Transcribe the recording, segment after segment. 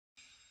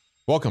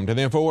Welcome to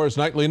the INFOWARS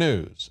Nightly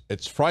News.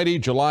 It's Friday,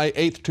 July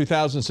 8th,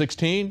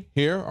 2016.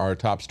 Here are our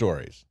top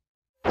stories.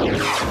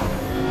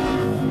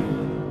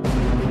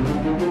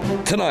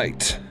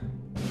 Tonight,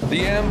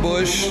 the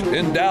ambush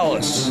in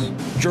Dallas.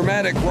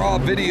 Dramatic raw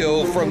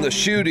video from the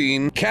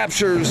shooting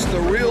captures the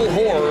real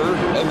horror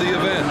of the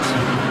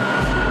event.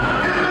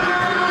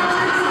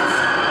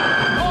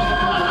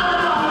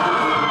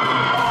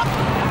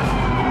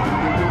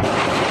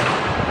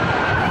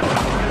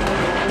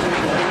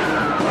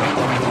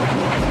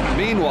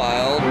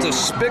 Meanwhile,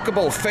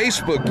 despicable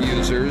Facebook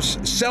users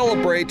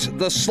celebrate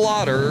the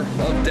slaughter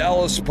of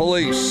Dallas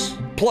police.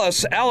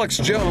 Plus, Alex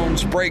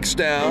Jones breaks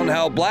down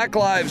how Black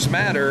Lives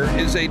Matter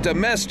is a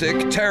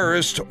domestic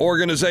terrorist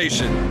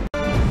organization.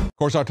 Of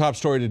course, our top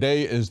story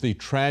today is the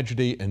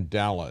tragedy in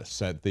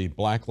Dallas at the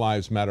Black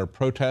Lives Matter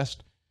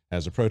protest.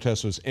 As the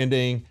protest was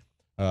ending,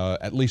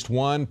 at least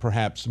one,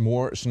 perhaps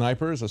more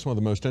snipers. That's one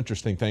of the most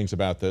interesting things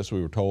about this.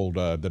 We were told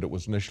that it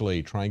was initially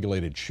a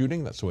triangulated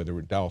shooting. That's the way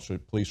the Dallas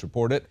police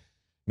report it.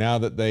 Now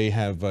that they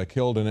have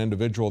killed an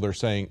individual, they're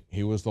saying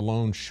he was the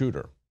lone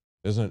shooter.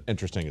 Isn't it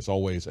interesting? It's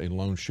always a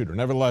lone shooter.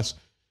 Nevertheless,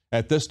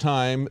 at this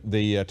time,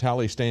 the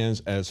tally stands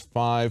as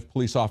 5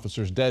 police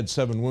officers dead,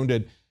 7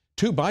 wounded,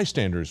 2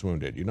 bystanders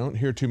wounded. You don't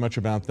hear too much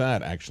about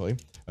that, actually.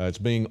 It's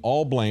being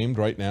all blamed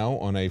right now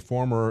on a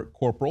former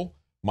corporal,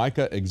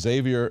 Micah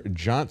Xavier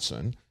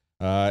Johnson.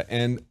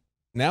 And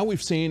now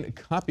we've seen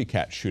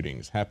copycat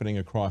shootings happening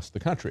across the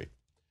country.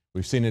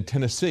 We've seen in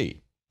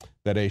Tennessee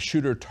that a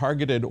shooter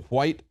targeted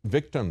white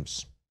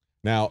victims.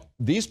 Now,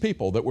 these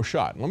people that were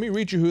shot, let me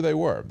read you who they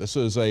were. This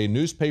is a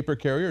newspaper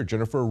carrier.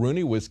 Jennifer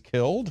Rooney was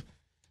killed.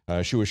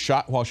 She was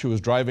shot while she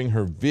was driving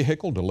her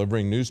vehicle,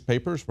 delivering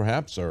newspapers,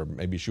 perhaps, or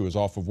maybe she was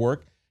off of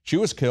work. She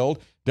was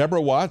killed.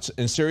 Deborah Watts,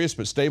 in serious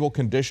but stable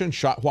condition,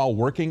 shot while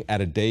working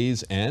at a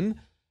Days Inn.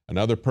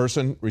 Another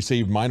person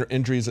received minor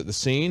injuries at the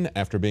scene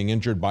after being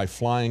injured by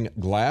flying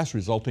glass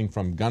resulting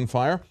from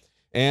gunfire.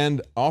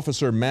 And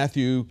Officer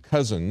Matthew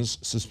Cousins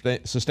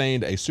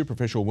sustained a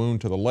superficial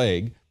wound to the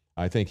leg.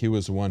 I think he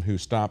was the one who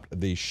stopped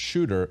the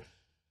shooter.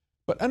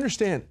 But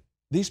understand,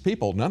 these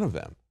people, none of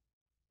them,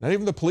 not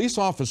even the police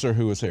officer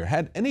who was here,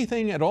 had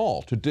anything at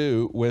all to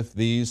do with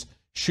these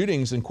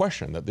shootings in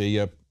question that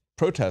the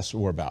protests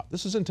were about.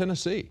 This is in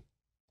Tennessee.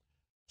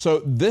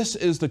 So this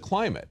is the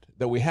climate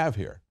that we have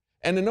here.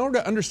 And in order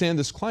to understand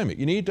this climate,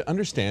 you need to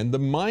understand the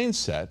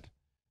mindset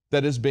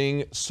that is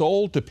being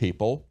sold to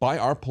people by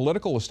our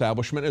political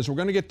establishment, as we're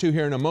going to get to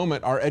here in a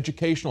moment, our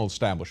educational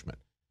establishment.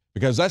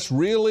 Because that's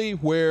really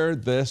where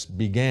this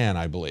began,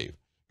 I believe.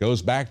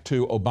 Goes back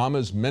to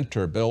Obama's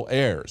mentor, Bill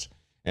Ayers,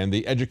 and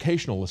the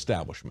educational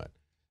establishment.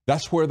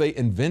 That's where they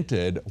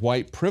invented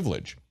white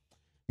privilege.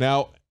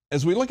 Now,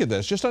 as we look at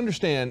this, just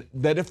understand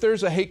that if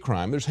there's a hate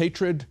crime, there's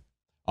hatred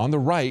on the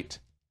right,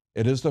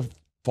 it is the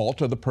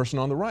fault of the person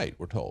on the right,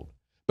 we're told.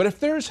 But if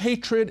there's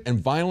hatred and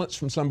violence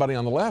from somebody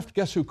on the left,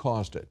 guess who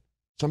caused it?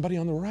 Somebody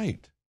on the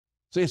right.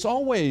 See, it's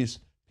always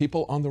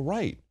people on the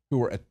right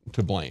who are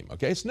to blame,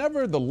 okay? It's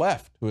never the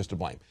left who is to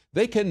blame.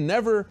 They can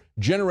never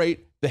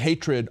generate the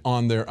hatred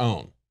on their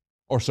own,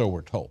 or so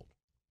we're told.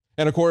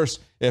 And of course,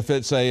 if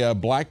it's a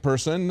black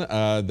person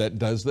that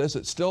does this,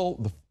 it's still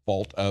the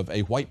fault of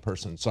a white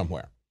person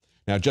somewhere.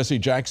 Now, Jesse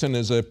Jackson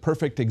is a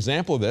perfect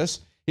example of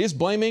this. He's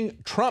blaming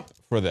Trump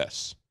for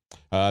this.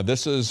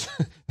 This is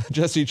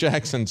Jesse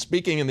Jackson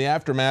speaking in the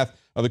aftermath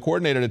of the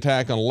coordinated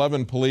attack on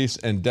 11 police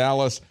in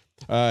Dallas.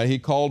 He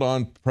called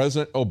on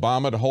President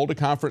Obama to hold a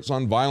conference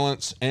on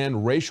violence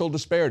and racial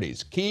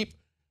disparities. Keep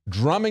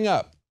drumming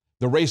up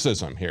the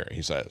racism here,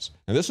 he says.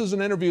 And this is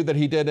an interview that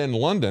he did in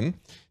London.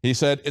 He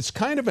said, it's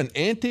kind of an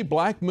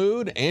anti-black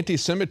mood,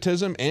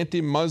 anti-Semitism,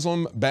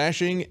 anti-Muslim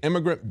bashing,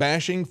 immigrant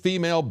bashing,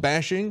 female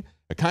bashing,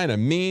 a kind of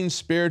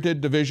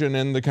mean-spirited division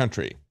in the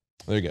country.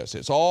 There you go.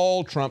 It's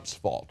all Trump's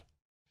fault.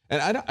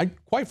 And I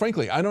quite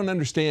frankly, I don't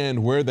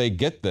understand where they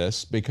get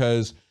this,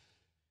 because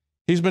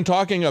he's been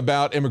talking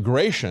about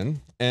immigration,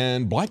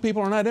 and black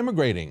people are not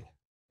immigrating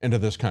into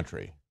this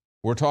country.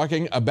 We're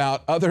talking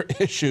about other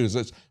issues.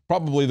 It's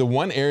probably the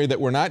one area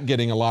that we're not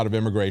getting a lot of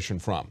immigration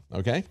from,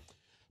 okay?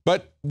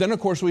 But then,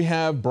 of course, we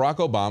have Barack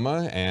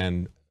Obama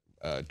and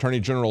Attorney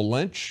General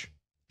Lynch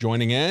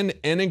joining in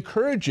and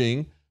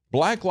encouraging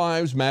Black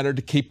Lives Matter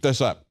to keep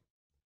this up.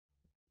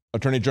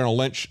 Attorney General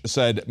Lynch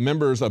said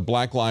members of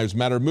Black Lives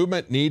Matter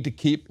movement need to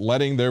keep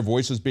letting their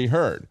voices be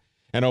heard.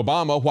 And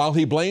Obama, while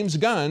he blames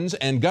guns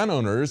and gun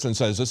owners and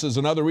says this is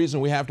another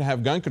reason we have to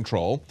have gun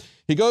control,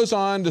 he goes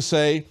on to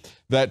say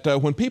that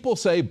when people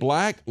say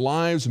Black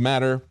Lives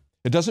Matter,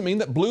 it doesn't mean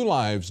that blue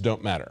lives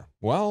don't matter.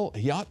 Well,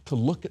 he ought to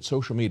look at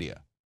social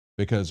media,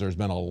 because there's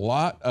been a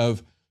lot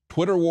of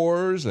Twitter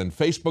wars and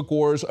Facebook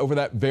wars over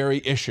that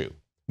very issue.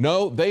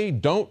 No, they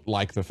don't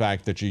like the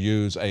fact that you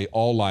use a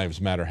All Lives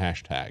Matter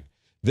hashtag.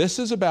 This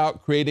is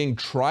about creating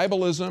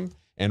tribalism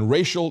and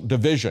racial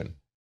division.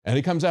 And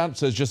he comes out and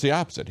says just the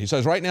opposite. He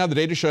says, right now, the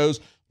data shows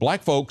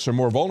black folks are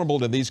more vulnerable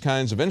to these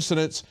kinds of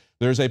incidents.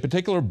 There's a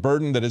particular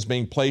burden that is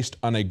being placed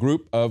on a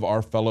group of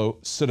our fellow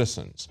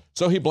citizens.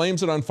 So he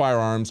blames it on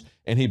firearms,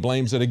 and he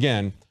blames it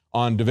again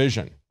on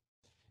division.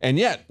 And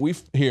yet we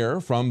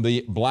hear from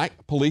the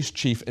black police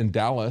chief in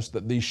Dallas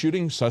that the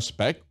shooting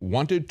suspect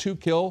wanted to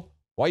kill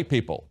white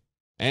people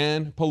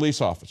and police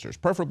officers,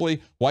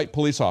 preferably white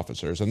police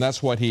officers, and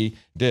that's what he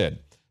did.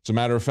 As a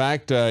matter of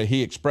fact,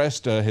 he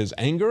expressed his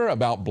anger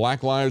about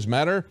Black Lives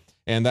Matter,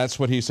 and that's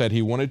what he said.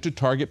 He wanted to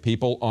target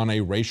people on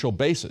a racial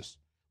basis.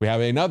 We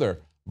have another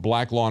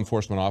black law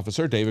enforcement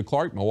officer, David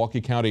Clark,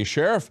 Milwaukee County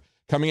Sheriff,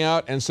 coming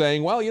out and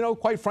saying, well, you know,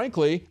 quite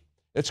frankly,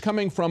 it's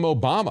coming from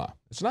Obama.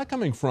 It's not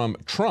coming from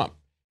Trump.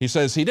 He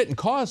says he didn't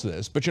cause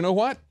this, but you know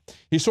what?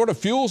 He sort of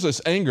fuels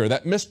this anger,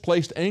 that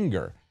misplaced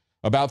anger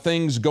about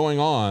things going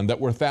on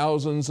that were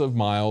thousands of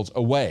miles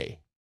away.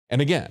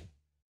 And again,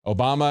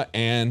 Obama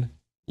and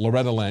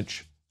Loretta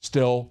Lynch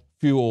still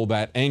fuel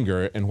that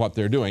anger in what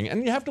they're doing.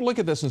 And you have to look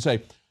at this and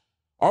say,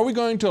 are we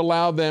going to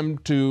allow them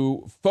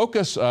to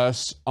focus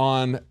us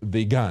on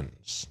the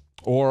guns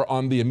or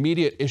on the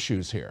immediate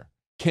issues here?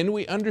 Can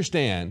we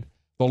understand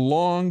the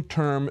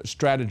long-term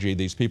strategy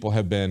these people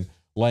have been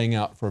laying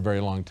out for a very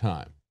long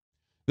time?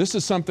 This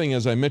is something,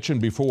 as I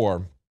mentioned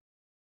before,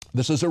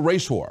 this is a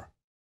race war.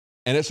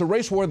 And it's a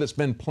race war that's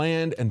been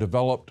planned and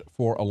developed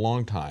for a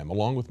long time,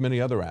 along with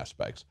many other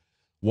aspects.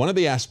 One of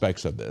the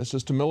aspects of this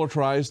is to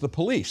militarize the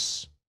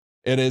police.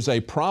 It is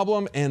a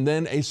problem and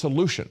then a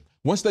solution.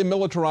 Once they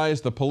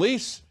militarize the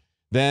police,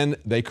 then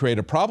they create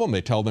a problem.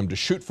 They tell them to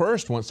shoot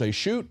first. Once they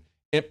shoot,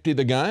 empty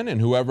the gun,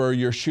 and whoever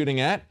you're shooting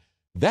at.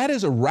 That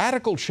is a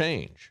radical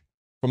change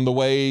from the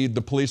way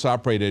the police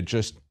operated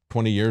just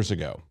 20 years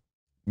ago,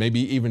 maybe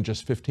even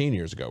just 15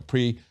 years ago,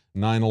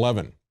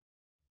 pre-9/11.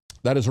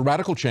 That is a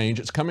radical change.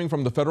 It's coming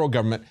from the federal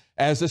government.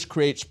 As this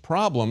creates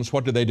problems,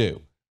 what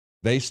do?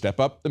 They step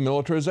up the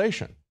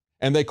militarization,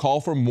 and they call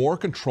for more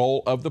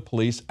control of the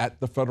police at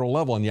the federal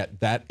level, and yet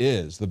that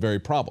is the very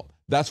problem.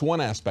 That's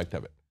one aspect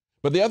of it.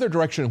 But the other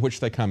direction in which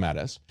they come at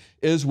us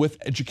is with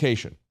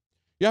education.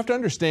 You have to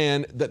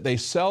understand that they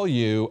sell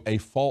you a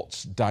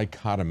false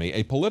dichotomy,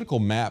 a political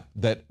map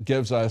that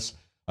gives us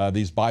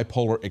these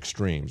bipolar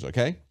extremes,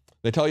 okay?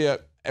 They tell you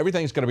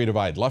everything's going to be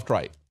divided, left,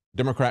 right,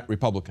 Democrat,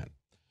 Republican,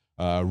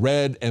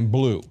 red and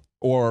blue,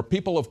 or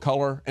people of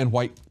color and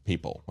white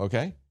people,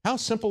 okay? How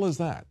simple is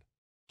that?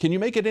 Can you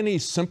make it any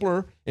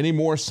simpler, any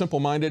more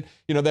simple-minded?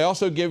 You know, they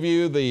also give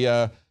you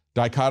the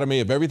dichotomy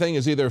of everything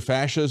is either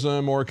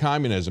fascism or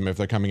communism if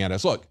they're coming at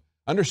us. Look,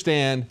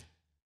 understand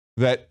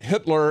that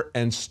Hitler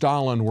and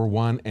Stalin were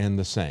one and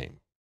the same.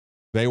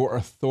 They were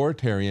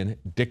authoritarian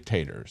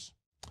dictators.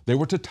 They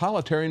were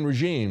totalitarian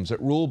regimes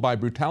that ruled by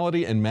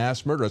brutality and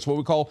mass murder. It's what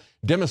we call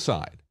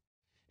democide.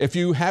 If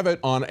you have it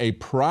on a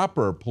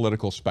proper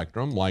political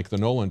spectrum, like the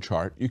Nolan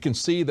chart, you can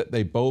see that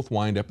they both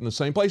wind up in the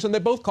same place, and they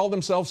both call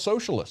themselves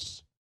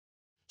socialists.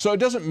 So it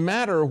doesn't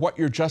matter what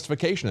your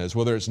justification is,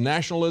 whether it's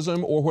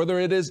nationalism or whether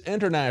it is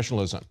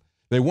internationalism.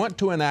 They want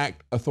to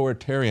enact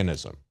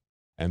authoritarianism,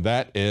 and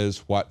that is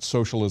what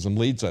socialism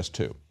leads us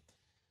to.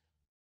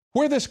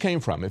 Where this came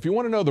from, if you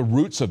want to know the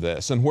roots of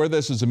this and where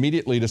this is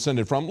immediately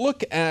descended from,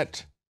 look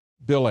at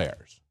Bill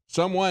Ayers,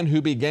 someone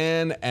who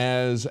began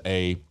as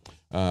I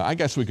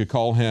guess we could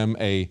call him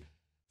a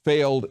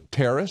failed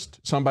terrorist,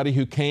 somebody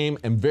who came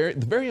and the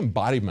very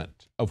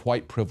embodiment of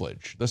white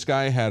privilege. This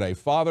guy had a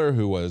father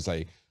who was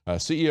a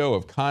CEO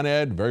of Con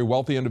Ed, very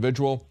wealthy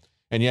individual,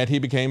 and yet he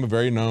became a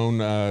very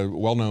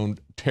well-known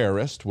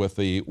terrorist with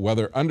the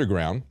Weather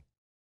Underground.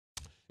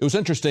 It was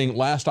interesting,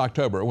 last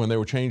October when they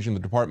were changing the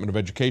Department of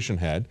Education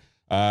head,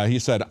 he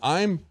said,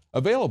 I'm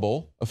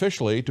available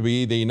officially to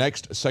be the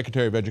next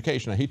Secretary of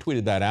Education. Now, he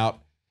tweeted that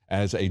out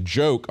as a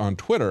joke on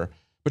Twitter.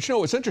 But you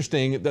know, it's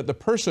interesting that the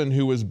person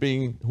who was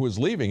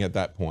leaving at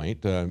that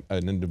point, an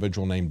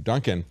individual named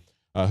Duncan,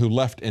 who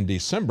left in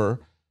December,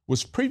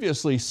 was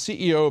previously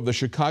CEO of the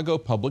Chicago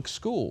Public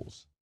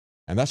Schools.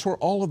 And that's where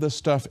all of this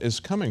stuff is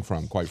coming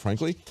from, quite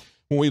frankly.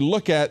 When we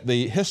look at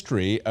the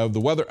history of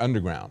the Weather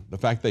Underground, the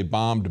fact they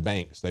bombed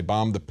banks, they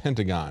bombed the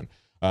Pentagon,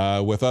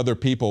 with other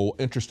people,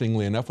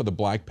 interestingly enough, with the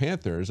Black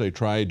Panthers, they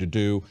tried to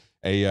do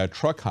a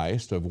truck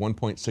heist of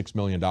 $1.6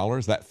 million.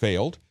 That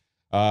failed.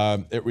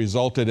 It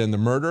resulted in the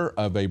murder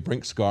of a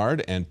Brinks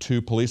guard and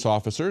 2 police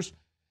officers.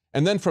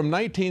 And then from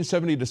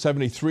 1970 to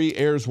 73,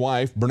 Ayers'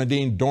 wife,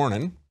 Bernadine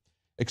Dornan,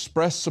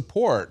 expressed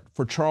support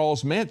for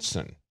Charles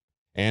Manson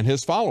and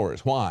his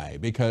followers. Why?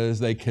 Because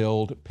they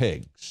killed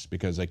pigs,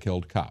 because they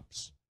killed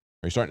cops.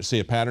 Are you starting to see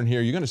a pattern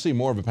here? You're going to see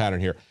more of a pattern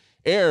here.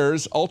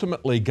 Ayers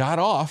ultimately got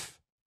off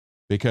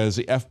because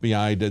the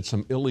FBI did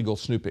some illegal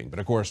snooping. But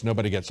of course,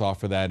 nobody gets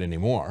off for that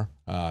anymore.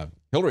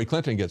 Hillary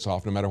Clinton gets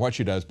off no matter what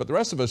she does, but the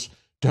rest of us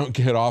don't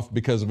get off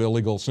because of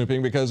illegal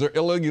snooping, because they're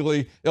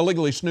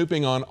illegally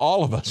snooping on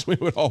all of us. We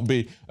would all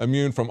be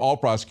immune from all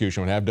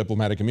prosecution, would have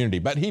diplomatic immunity.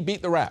 But he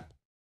beat the rap.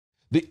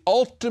 The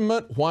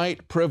ultimate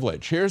white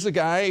privilege. Here's a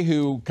guy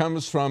who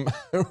comes from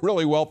a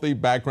really wealthy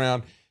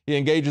background. He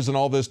engages in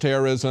all this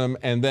terrorism,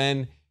 and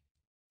then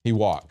he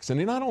walks.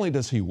 And not only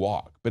does he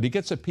walk, but he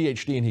gets a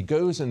PhD, and he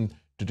goes in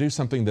to do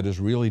something that is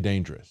really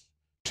dangerous,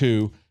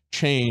 to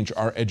change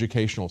our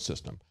educational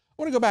system. I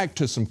want to go back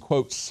to some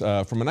quotes from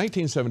a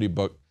 1970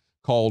 book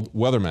called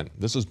Weathermen.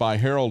 This is by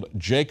Harold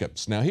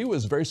Jacobs. Now, he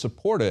was very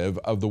supportive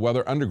of the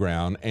Weather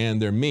Underground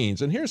and their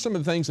means. And here's some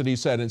of the things that he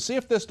said, and see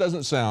if this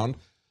doesn't sound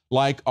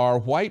like our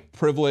white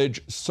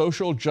privilege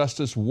social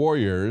justice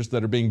warriors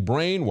that are being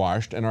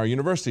brainwashed in our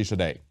universities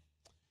today.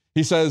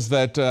 He says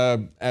that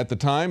at the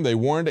time, they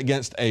warned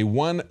against a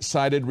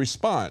one-sided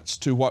response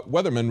to what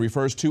Weatherman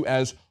refers to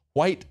as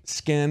white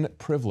skin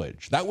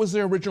privilege. That was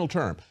their original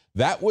term.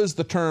 That was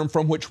the term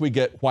from which we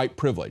get white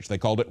privilege. They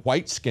called it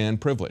white skin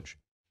privilege.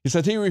 He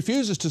said he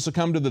refuses to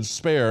succumb to the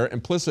despair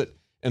implicit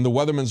in the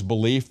Weatherman's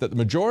belief that the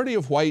majority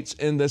of whites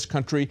in this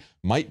country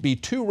might be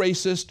too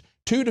racist,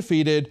 too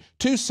defeated,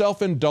 too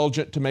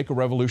self-indulgent to make a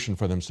revolution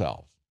for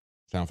themselves.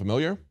 Sound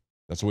familiar?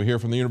 That's what we hear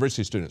from the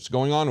university students.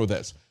 Going on with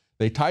this,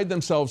 they tied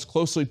themselves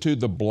closely to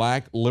the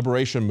Black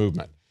liberation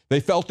movement.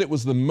 They felt it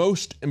was the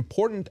most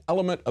important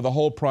element of the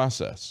whole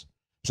process.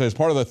 So as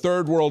part of the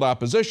third world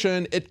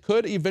opposition, it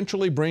could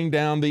eventually bring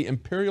down the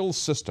imperial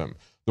system.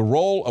 The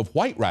role of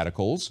white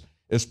radicals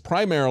is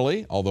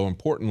primarily, although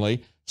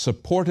importantly,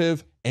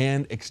 supportive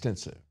and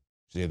extensive.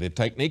 See the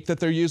technique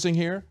that they're using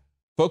here?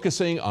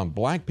 Focusing on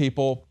black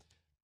people,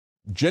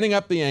 ginning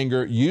up the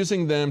anger,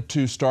 using them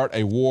to start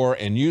a war,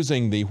 and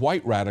using the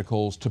white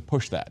radicals to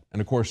push that.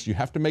 And of course, you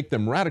have to make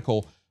them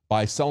radical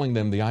by selling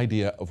them the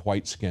idea of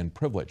white skin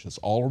privilege. This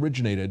all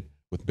originated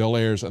with Bill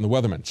Ayers and the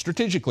Weathermen.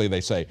 Strategically,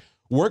 they say,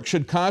 work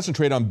should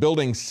concentrate on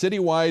building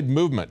citywide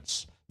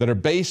movements that are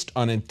based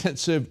on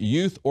intensive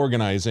youth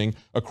organizing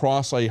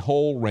across a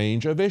whole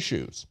range of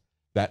issues.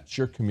 That's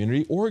your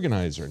community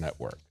organizer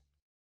network.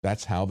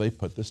 That's how they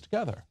put this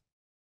together.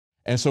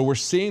 And so we're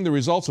seeing the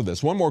results of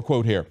this. One more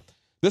quote here.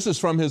 This is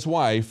from his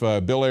wife,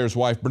 Bill Ayers'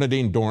 wife,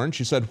 Bernadine Dorn.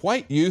 She said,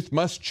 white youth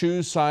must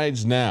choose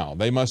sides now.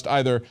 They must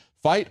either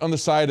fight on the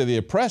side of the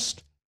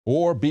oppressed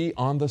or be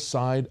on the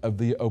side of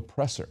the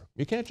oppressor.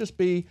 You can't just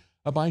be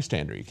a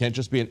bystander. You can't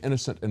just be an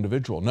innocent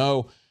individual.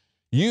 No,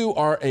 you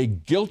are a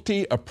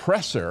guilty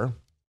oppressor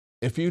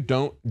if you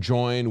don't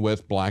join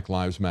with Black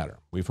Lives Matter.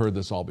 We've heard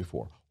this all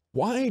before.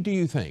 Why do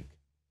you think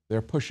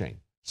they're pushing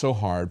so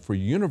hard for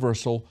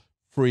universal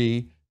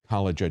free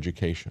college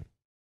education?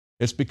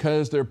 It's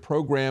because their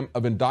program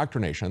of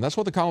indoctrination. That's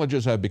what the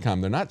colleges have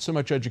become. They're not so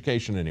much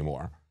education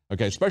anymore,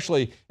 okay,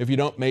 especially if you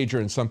don't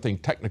major in something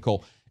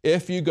technical.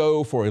 If you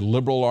go for a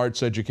liberal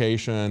arts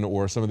education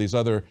or some of these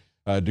other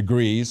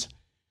degrees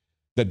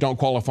that don't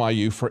qualify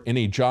you for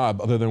any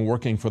job other than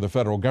working for the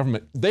federal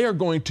government, they are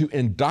going to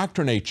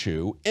indoctrinate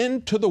you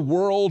into the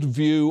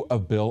worldview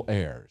of Bill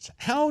Ayers.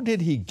 How did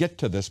he get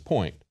to this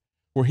point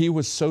where he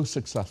was so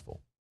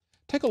successful?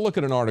 Take a look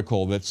at an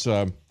article that's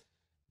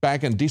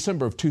back in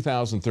December of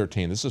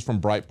 2013. This is from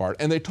Breitbart,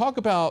 and they talk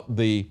about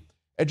the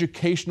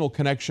educational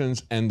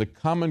connections and the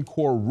Common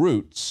Core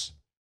roots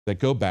that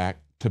go back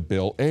to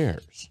Bill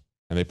Ayers.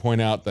 And they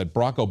point out that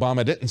Barack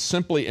Obama didn't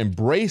simply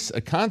embrace a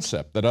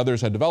concept that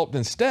others had developed.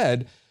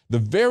 Instead, the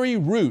very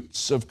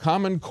roots of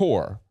Common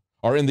Core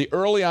are in the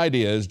early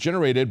ideas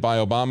generated by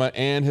Obama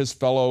and his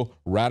fellow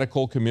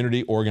radical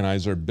community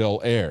organizer, Bill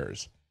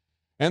Ayers.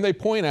 And they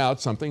point out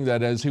something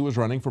that as he was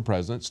running for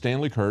president,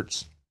 Stanley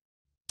Kurtz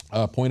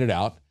pointed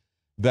out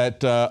that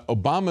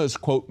Obama's,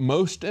 quote,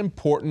 most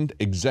important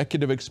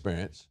executive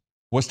experience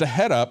was to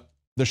head up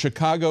the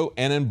Chicago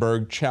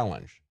Annenberg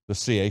Challenge, the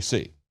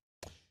CAC.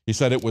 He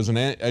said it was an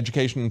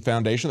education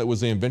foundation that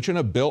was the invention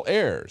of Bill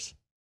Ayers,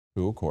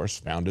 who, of course,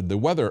 founded the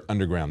Weather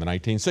Underground in the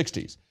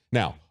 1960s.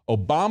 Now,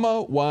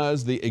 Obama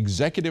was the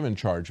executive in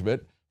charge of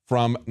it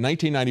from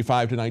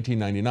 1995 to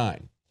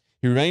 1999.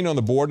 He remained on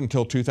the board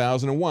until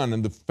 2001,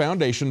 and the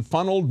foundation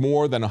funneled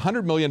more than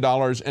 $100 million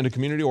into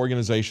community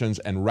organizations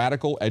and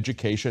radical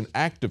education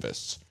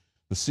activists.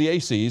 The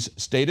CAC's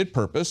stated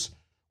purpose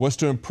was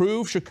to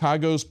improve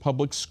Chicago's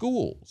public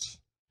schools.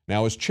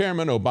 Now, as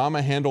chairman,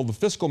 Obama handled the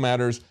fiscal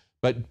matters,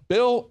 but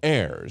Bill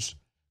Ayers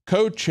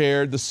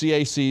co-chaired the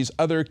CAC's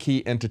other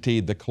key entity,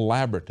 the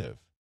Collaborative,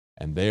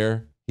 and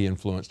there he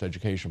influenced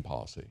education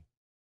policy.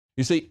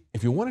 You see,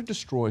 if you want to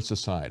destroy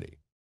society,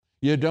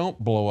 you don't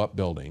blow up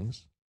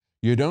buildings,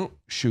 you don't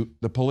shoot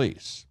the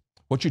police.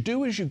 What you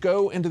do is you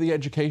go into the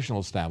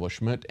educational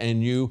establishment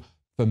and you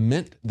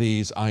foment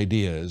these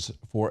ideas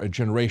for a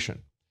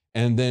generation,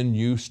 and then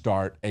you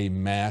start a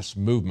mass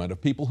movement of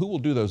people who will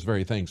do those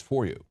very things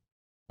for you.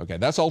 Okay,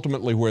 that's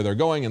ultimately where they're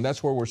going, and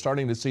that's where we're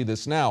starting to see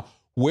this now.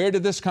 Where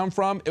did this come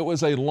from? It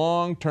was a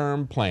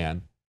long-term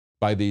plan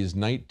by these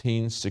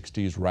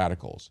 1960s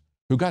radicals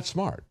who got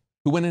smart,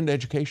 who went into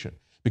education.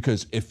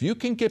 Because if you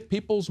can get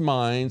people's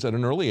minds at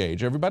an early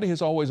age, everybody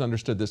has always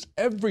understood this.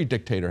 Every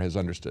dictator has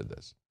understood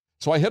this.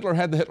 That's why Hitler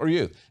had the Hitler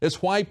Youth.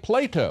 It's why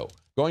Plato,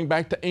 going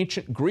back to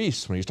ancient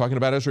Greece when he's talking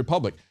about his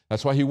republic,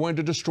 that's why he wanted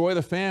to destroy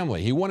the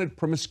family. He wanted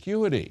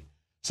promiscuity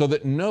so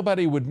that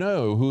nobody would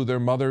know who their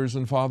mothers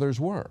and fathers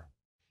were.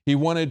 He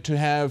wanted to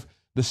have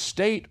the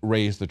state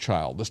raise the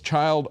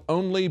child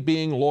only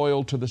being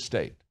loyal to the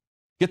state.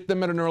 Get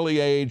them at an early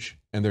age,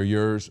 and they're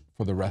yours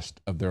for the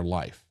rest of their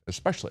life,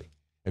 especially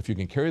if you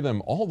can carry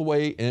them all the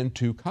way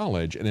into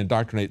college and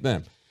indoctrinate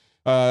them.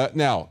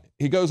 Now,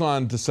 he goes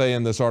on to say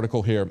in this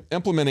article here,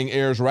 implementing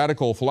AIR's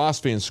radical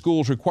philosophy in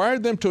schools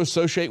required them to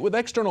associate with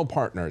external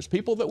partners,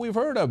 people that we've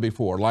heard of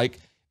before, like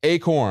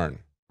Acorn.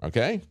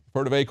 Okay?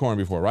 Heard of Acorn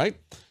before, right?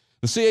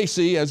 The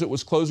CAC, as it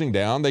was closing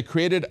down, they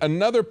created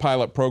another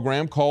pilot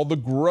program called the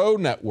GROW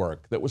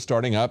Network that was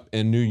starting up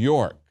in New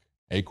York.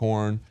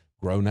 Acorn,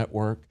 GROW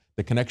Network,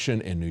 the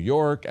connection in New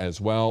York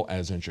as well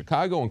as in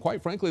Chicago. And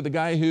quite frankly, the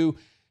guy who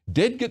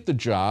did get the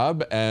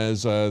job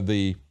as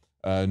the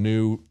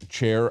new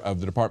chair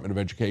of the Department of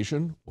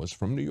Education was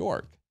from New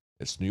York.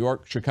 It's New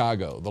York,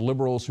 Chicago, the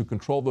liberals who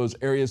control those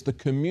areas, the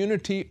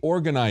community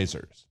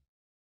organizers,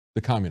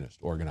 the communist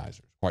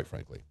organizers, quite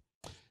frankly.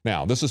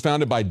 Now, this is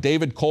founded by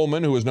David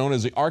Coleman, who is known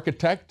as the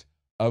architect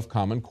of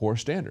Common Core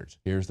standards.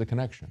 Here's the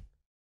connection.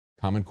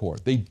 Common Core.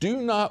 They do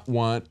not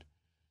want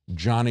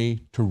Johnny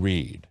to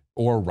read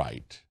or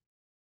write.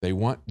 They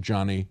want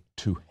Johnny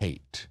to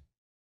hate.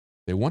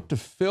 They want to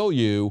fill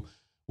you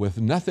with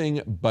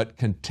nothing but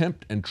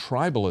contempt and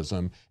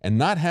tribalism and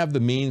not have the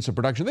means of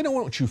production. They don't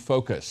want you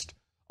focused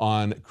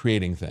on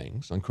creating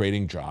things, on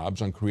creating jobs,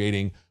 on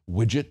creating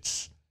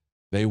widgets.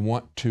 They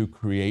want to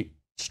create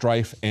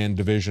strife and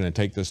division and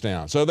take this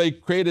down. So they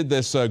created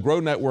this GROW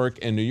Network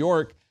in New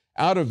York.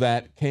 Out of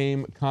that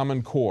came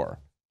Common Core.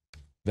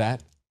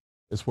 That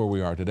is where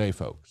we are today,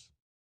 folks.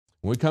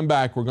 When we come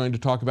back, we're going to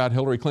talk about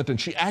Hillary Clinton.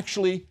 She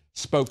actually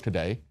spoke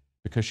today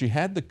because she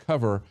had the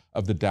cover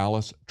of the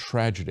Dallas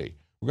tragedy.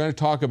 We're going to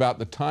talk about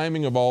the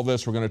timing of all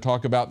this. We're going to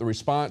talk about the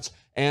response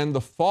and the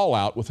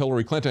fallout with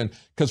Hillary Clinton,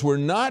 because we're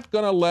not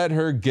going to let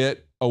her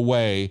get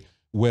away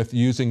with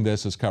using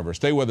this as cover.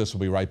 Stay with us.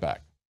 We'll be right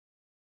back.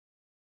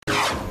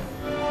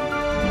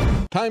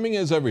 Timing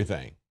is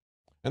everything.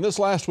 And this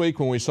last week,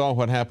 when we saw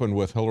what happened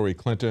with Hillary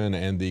Clinton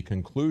and the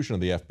conclusion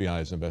of the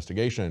FBI's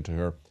investigation into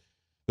her,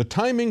 the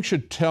timing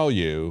should tell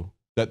you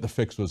that the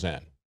fix was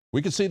in.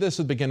 We could see this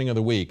at the beginning of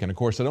the week, and of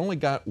course, it only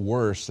got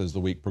worse as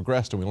the week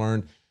progressed, and we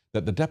learned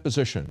that the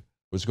deposition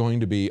was going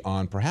to be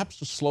on perhaps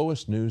the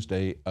slowest news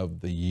day of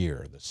the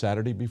year, the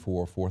Saturday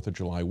before 4th of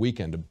July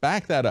weekend. To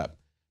back that up,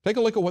 take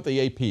a look at what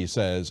the AP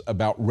says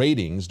about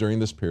ratings during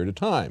this period of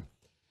time.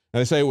 Now,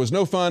 they say it was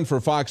no fun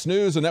for Fox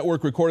News. The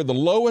network recorded the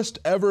lowest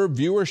ever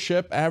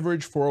viewership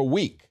average for a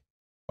week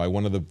by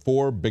one of the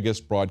 4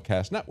 biggest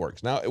broadcast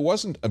networks. Now, it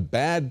wasn't a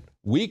bad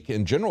week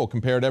in general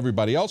compared to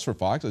everybody else for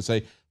Fox. They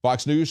say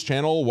Fox News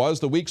Channel was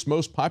the week's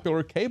most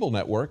popular cable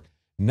network.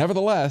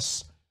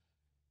 Nevertheless,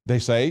 they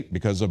say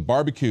because of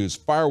barbecues,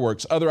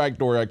 fireworks, other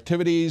outdoor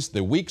activities,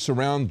 the weeks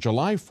around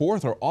July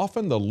 4th are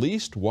often the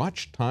least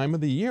watched time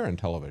of the year in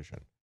television.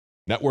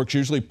 Networks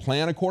usually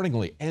plan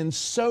accordingly, and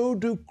so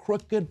do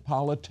crooked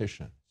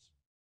politicians.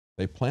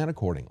 They plan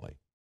accordingly.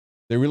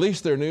 They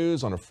release their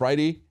news on a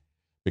Friday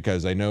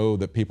because they know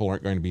that people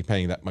aren't going to be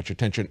paying that much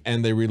attention,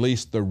 and they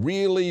release the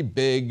really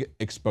big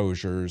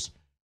exposures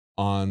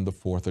on the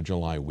 4th of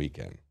July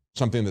weekend,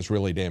 something that's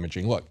really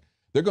damaging. Look,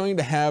 they're going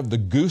to have the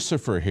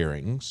Guccifer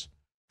hearings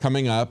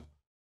coming up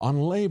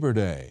on Labor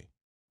Day.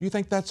 Do you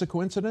think that's a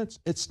coincidence?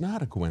 It's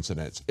not a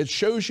coincidence. It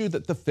shows you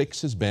that the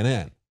fix has been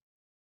in.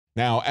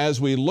 Now, as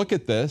we look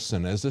at this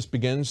and as this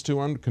continues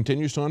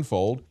to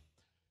unfold,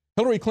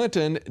 Hillary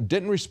Clinton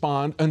didn't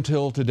respond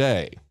until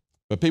today.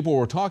 But people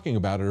were talking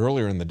about it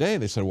earlier in the day.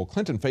 They said, well,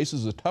 Clinton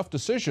faces a tough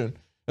decision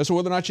as to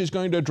whether or not she's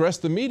going to address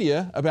the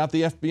media about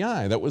the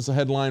FBI. That was the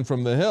headline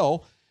from The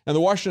Hill. And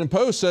the Washington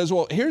Post says,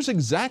 well, here's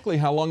exactly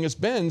how long it's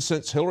been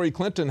since Hillary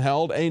Clinton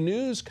held a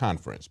news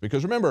conference.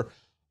 Because remember,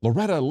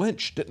 Loretta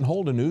Lynch didn't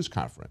hold a news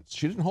conference.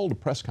 She didn't hold a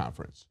press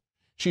conference.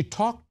 She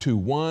talked to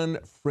one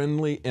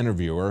friendly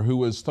interviewer who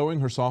was throwing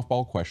her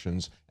softball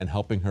questions and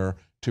helping her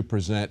to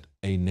present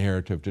a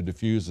narrative to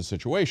diffuse the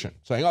situation,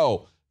 saying,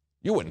 oh,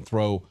 you wouldn't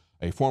throw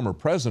a former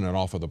president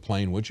off of the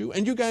plane, would you?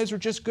 And you guys are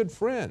just good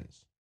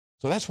friends.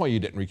 So that's why you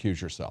didn't recuse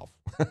yourself.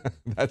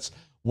 That's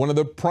one of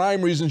the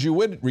prime reasons you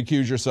would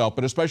recuse yourself,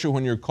 but especially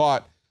when you're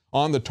caught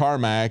on the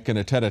tarmac in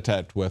a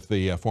tete-a-tete with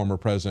the former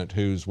president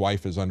whose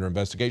wife is under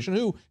investigation,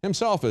 who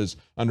himself is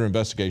under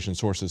investigation,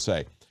 sources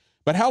say.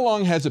 But how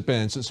long has it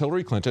been since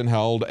Hillary Clinton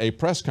held a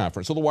press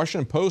conference? So the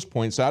Washington Post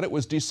points out it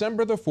was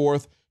December the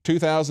 4th,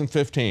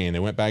 2015. They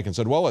went back and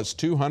said, well, it's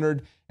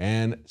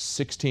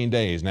 216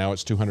 days. Now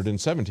it's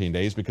 217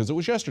 days because it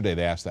was yesterday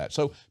they asked that.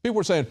 So people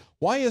were saying,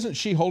 why isn't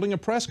she holding a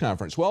press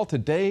conference? Well,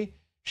 today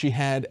she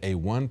had a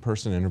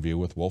one-person interview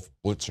with Wolf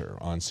Blitzer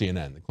on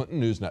CNN, the Clinton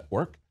News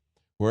Network,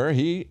 where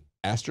he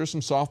asked her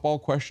some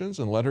softball questions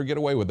and let her get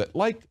away with it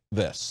like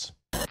this.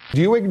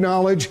 Do you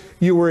acknowledge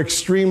you were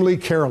extremely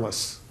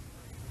careless?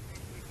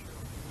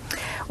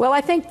 Well,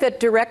 I think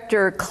that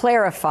Director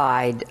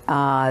clarified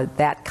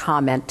that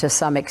comment to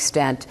some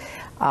extent,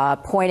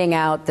 pointing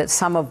out that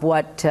some of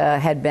what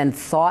had been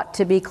thought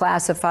to be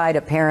classified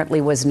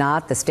apparently was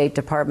not. The State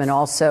Department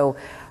also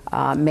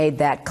made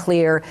that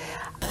clear.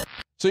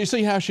 So you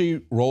see how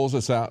she rolls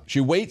this out?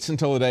 She waits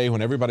until the day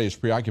when everybody is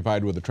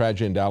preoccupied with the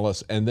tragedy in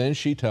Dallas, and then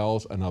she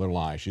tells another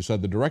lie. She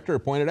said the director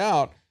pointed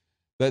out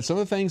that some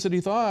of the things that he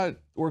thought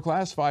were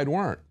classified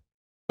weren't.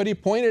 But he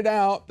pointed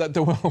out that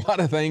there were a lot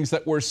of things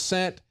that were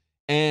sent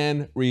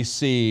and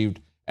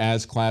received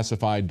as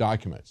classified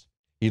documents.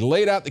 He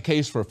laid out the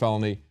case for a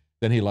felony,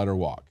 then he let her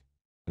walk.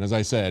 And as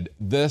I said,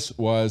 this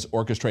was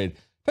orchestrated.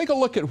 Take a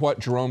look at what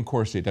Jerome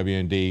Corsi at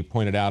WND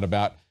pointed out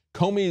about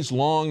Comey's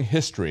long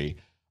history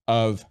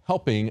of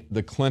helping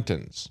the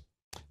Clintons.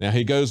 Now,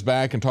 he goes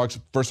back and talks,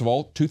 first of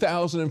all,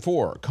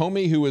 2004.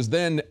 Comey, who was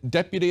then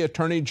Deputy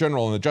Attorney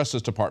General in the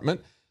Justice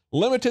Department,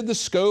 limited the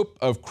scope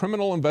of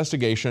criminal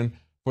investigation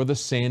for the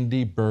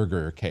Sandy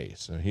Berger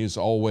case. He's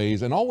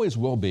always, and always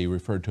will be,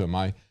 referred to in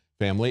my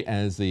family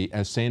as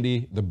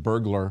Sandy the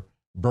Burglar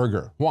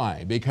Berger.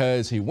 Why?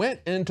 Because he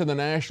went into the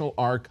National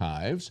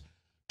Archives,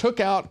 took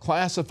out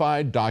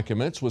classified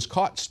documents, was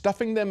caught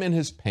stuffing them in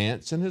his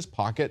pants, in his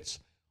pockets,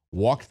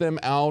 walked them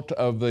out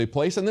of the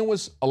place, and then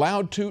was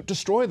allowed to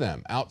destroy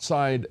them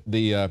outside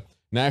the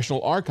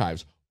National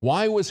Archives.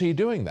 Why was he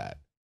doing that?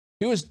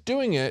 He was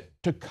doing it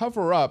to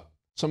cover up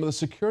some of the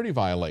security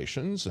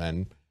violations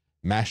and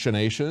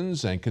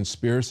machinations and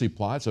conspiracy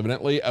plots,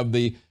 evidently, of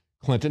the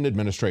Clinton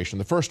administration.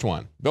 The first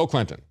one, Bill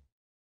Clinton.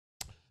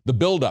 The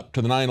buildup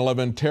to the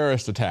 9/11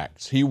 terrorist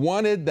attacks. He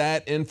wanted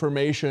that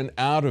information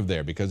out of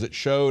there because it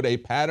showed a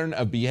pattern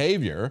of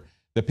behavior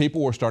that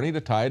people were starting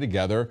to tie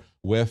together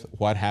with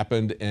what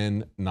happened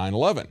in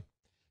 9/11.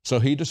 So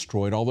he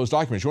destroyed all those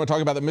documents. You want to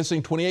talk about the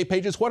missing 28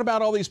 pages? What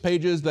about all these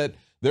pages that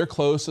their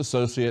close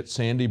associate,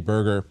 Sandy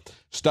Berger,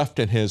 stuffed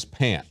in his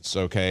pants,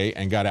 okay,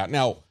 and got out?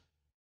 Now,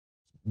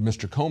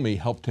 Mr. Comey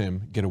helped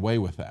him get away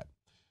with that.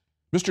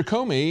 Mr.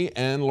 Comey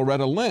and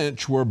Loretta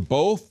Lynch were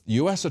both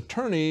U.S.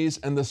 attorneys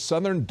in the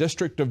Southern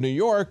District of New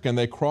York, and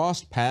they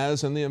crossed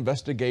paths in the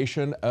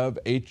investigation of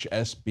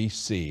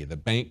HSBC, the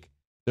bank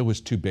that was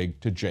too big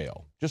to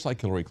jail, just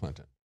like Hillary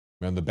Clinton.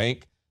 Remember the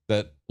bank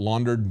that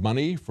laundered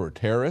money for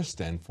terrorists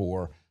and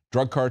for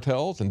drug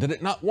cartels and did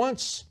it not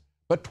once,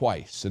 but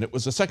twice. And it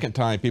was the second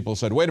time people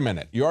said, wait a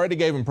minute, you already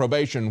gave them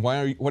probation. What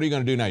are you going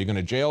to do now? You're going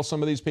to jail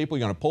some of these people?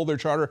 You're going to pull their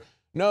charter?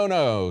 No,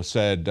 no,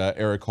 said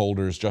Eric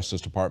Holder's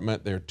Justice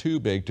Department. They're too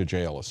big to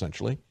jail,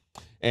 essentially.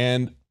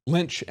 And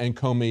Lynch and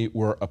Comey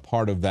were a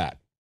part of that.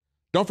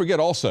 Don't forget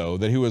also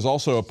that he was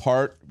also a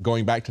part,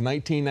 going back to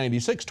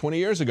 1996, 20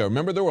 years ago.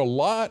 Remember, there were a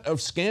lot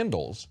of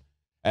scandals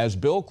as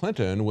Bill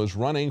Clinton was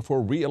running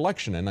for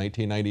re-election in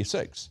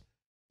 1996.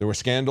 There were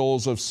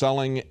scandals of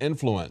selling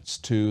influence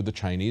to the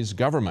Chinese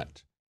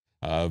government,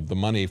 of the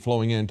money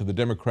flowing into the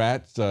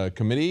Democrats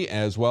committee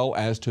as well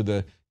as to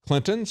the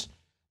Clintons.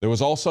 There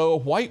was also a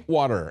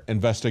Whitewater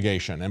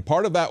investigation, and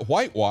part of that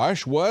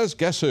whitewash was,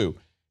 guess who?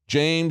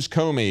 James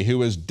Comey, who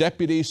was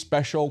Deputy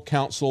Special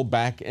Counsel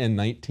back in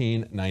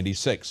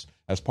 1996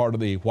 as part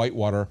of the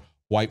Whitewater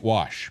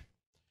whitewash.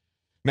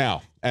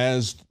 Now,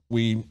 as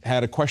we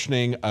had a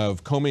questioning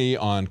of Comey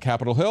on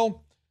Capitol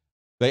Hill,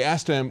 they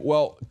asked him,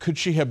 well, could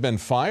she have been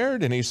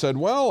fired? And he said,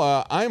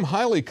 well, I'm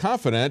highly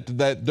confident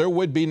that there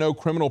would be no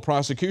criminal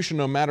prosecution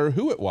no matter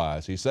who it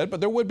was, he said,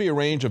 but there would be a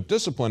range of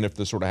discipline if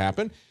this were to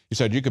happen. He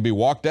said you could be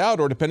walked out,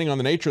 or depending on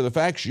the nature of the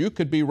facts, you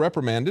could be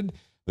reprimanded.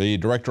 The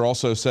director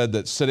also said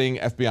that sitting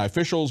FBI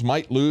officials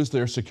might lose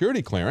their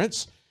security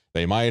clearance.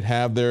 They might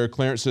have their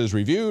clearances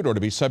reviewed or to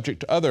be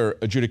subject to other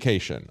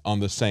adjudication on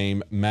the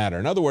same matter.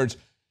 In other words,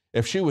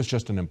 if she was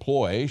just an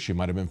employee, she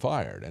might have been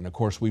fired. And of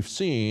course, we've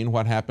seen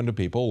what happened to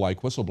people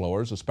like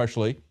whistleblowers,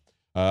 especially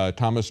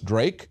Thomas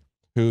Drake,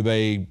 who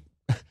they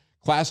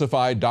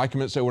classified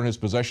documents that were in his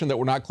possession that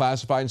were not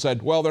classified and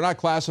said, well, they're not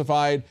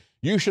classified.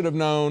 You should have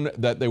known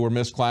that they were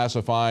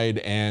misclassified,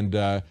 and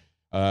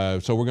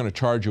so we're going to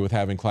charge you with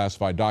having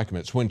classified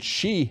documents. When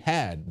she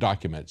had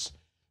documents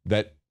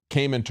that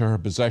came into her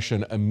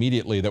possession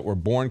immediately that were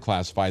born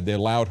classified, they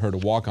allowed her to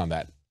walk on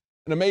that.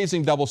 An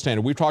amazing double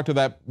standard. We've talked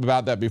about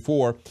that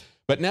before,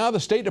 but now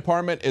the State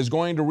Department is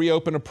going to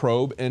reopen a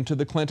probe into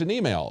the Clinton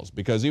emails,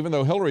 because even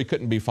though Hillary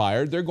couldn't be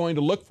fired, they're going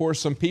to look for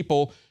some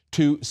people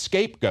to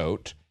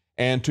scapegoat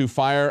and to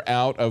fire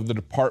out of the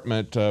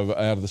Department out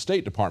of the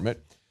State Department.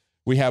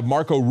 We have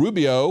Marco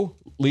Rubio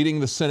leading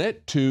the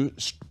Senate to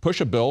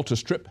push a bill to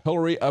strip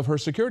Hillary of her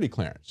security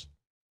clearance.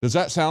 Does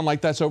that sound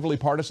like that's overly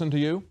partisan to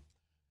you?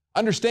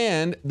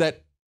 Understand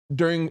that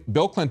during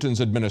Bill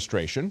Clinton's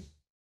administration,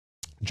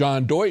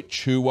 John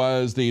Deutsch, who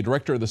was the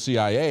director of the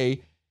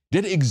CIA,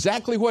 did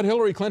exactly what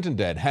Hillary Clinton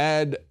did,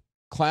 had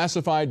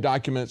classified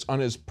documents on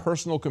his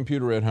personal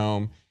computer at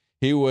home.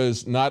 He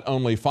was not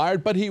only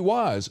fired, but he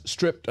was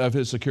stripped of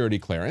his security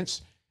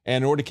clearance.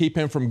 And in order to keep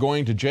him from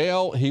going to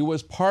jail, he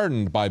was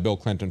pardoned by Bill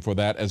Clinton for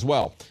that as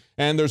well.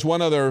 And there's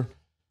one other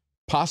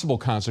possible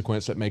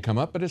consequence that may come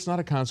up, but it's not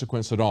a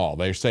consequence at all.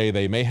 They say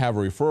they may have a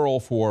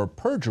referral for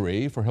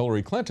perjury for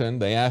Hillary Clinton.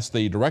 They asked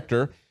the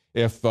director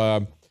if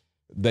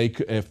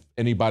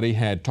anybody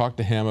had talked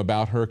to him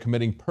about her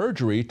committing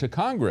perjury to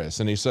Congress.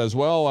 And he says,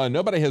 well,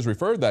 nobody has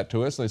referred that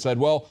to us. And they said,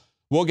 well,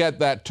 we'll get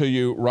that to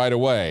you right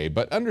away.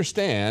 But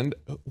understand,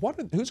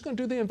 who's going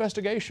to do the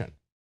investigation?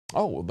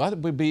 Oh, well, that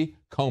would be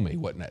Comey,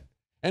 wouldn't it?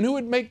 And who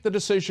would make the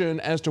decision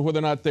as to whether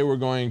or not they were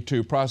going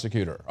to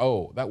prosecute her?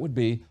 Oh, that would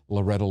be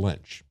Loretta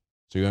Lynch.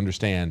 So you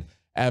understand,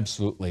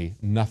 absolutely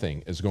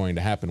nothing is going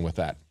to happen with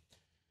that.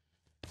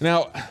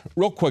 Now,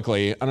 real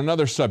quickly, on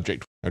another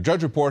subject, a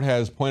Judge Report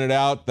has pointed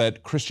out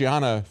that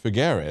Christiana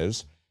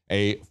Figueres,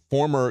 a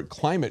former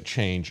climate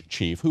change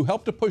chief who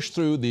helped to push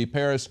through the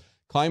Paris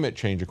Climate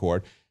Change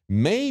Accord,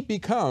 may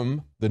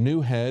become the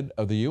new head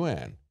of the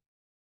UN.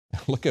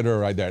 Look at her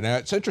right there. Now,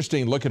 it's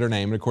interesting, look at her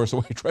name. And of course, the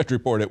way Judge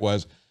Report it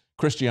was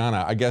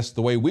Christiana. I guess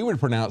the way we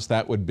would pronounce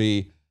that would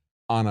be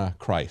Anna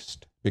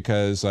Christ,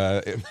 because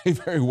it may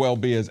very well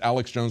be, as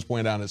Alex Jones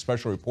pointed out in his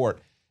special report,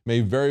 may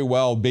very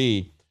well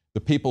be the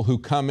people who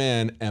come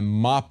in and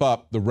mop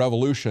up the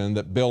revolution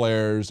that Bill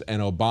Ayers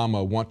and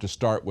Obama want to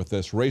start with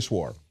this race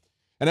war.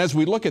 And as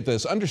we look at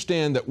this,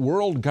 understand that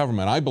world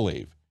government, I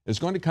believe, is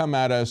going to come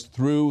at us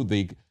through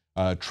the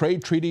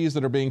trade treaties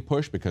that are being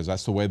pushed, because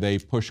that's the way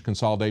they've pushed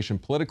consolidation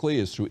politically,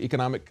 is through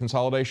economic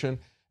consolidation,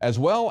 as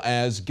well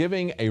as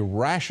giving a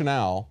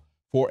rationale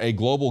for a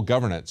global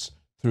governance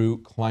through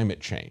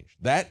climate change.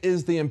 That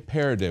is the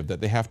imperative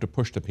that they have to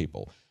push to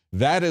people.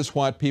 That is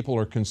what people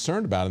are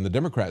concerned about on the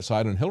Democrat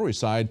side and Hillary's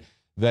side,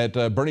 that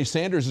Bernie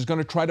Sanders is going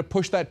to try to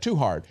push that too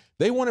hard.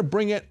 They want to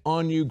bring it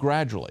on you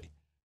gradually,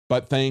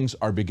 but things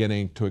are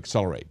beginning to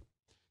accelerate.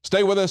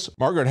 Stay with us.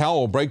 Margaret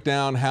Howell will break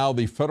down how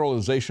the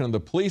federalization of the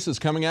police is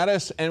coming at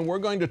us, and we're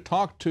going to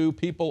talk to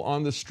people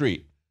on the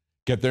street,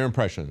 get their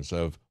impressions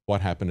of what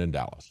happened in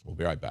Dallas. We'll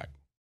be right back.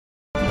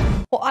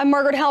 Well, I'm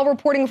Margaret Howell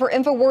reporting for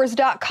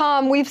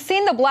INFOWARS.com. We've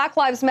seen the Black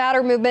Lives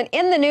Matter movement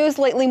in the news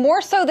lately,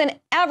 more so than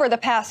ever the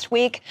past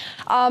week,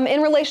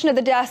 in relation to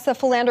the deaths of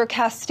Philander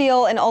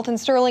Castile and Alton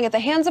Sterling at the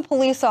hands of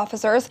police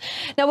officers.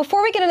 Now,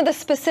 before we get into the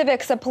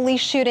specifics of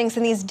police shootings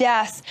and these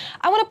deaths,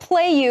 I want to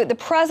play you the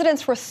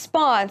president's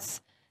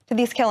response to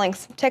these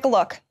killings. Take a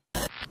look.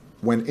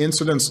 When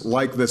incidents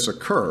like this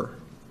occur,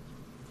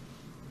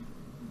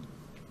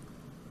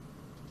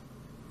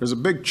 there's a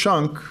big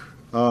chunk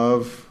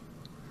of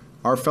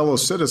our fellow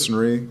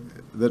citizenry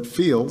that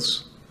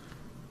feels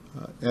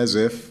as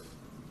if,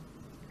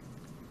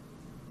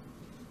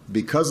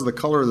 because of the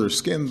color of their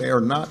skin, they are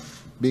not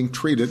being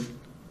treated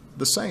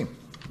the same.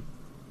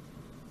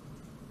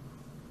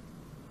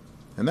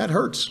 And that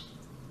hurts.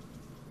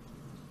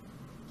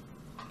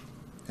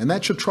 And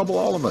that should trouble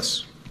all of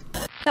us.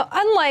 Now,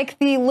 unlike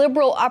the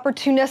liberal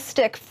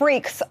opportunistic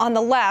freaks on the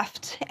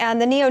left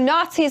and the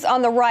neo-Nazis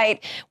on the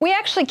right, we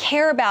actually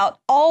care about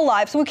all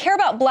lives. We care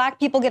about black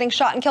people getting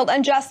shot and killed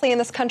unjustly in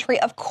this country,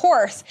 of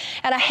course.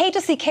 And I hate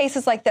to see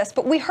cases like this,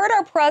 but we heard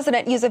our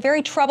president use a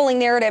very troubling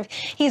narrative.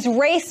 He's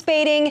race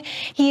baiting.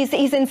 He's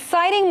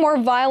inciting more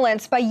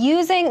violence by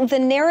using the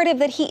narrative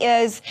that he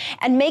is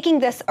and making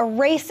this a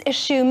race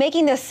issue,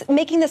 making this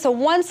a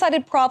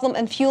one-sided problem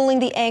and fueling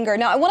the anger.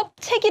 Now, I want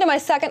to take you to my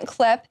second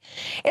clip.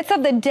 It's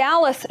of the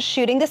Dallas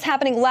shooting. This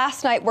happening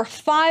last night where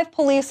 5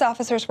 police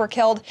officers were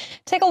killed.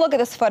 Take a look at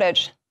this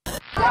footage.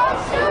 Don't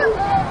shoot!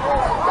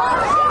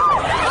 Don't shoot!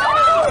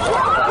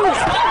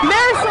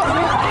 Marissa!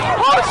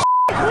 Oh,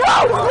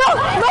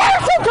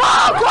 Marissa, go!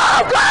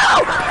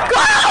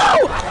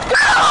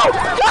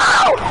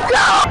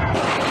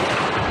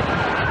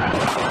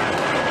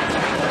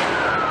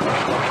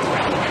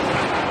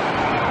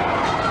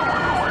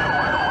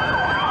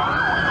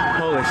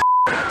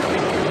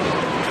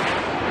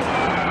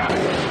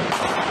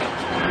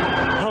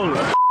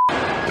 Holy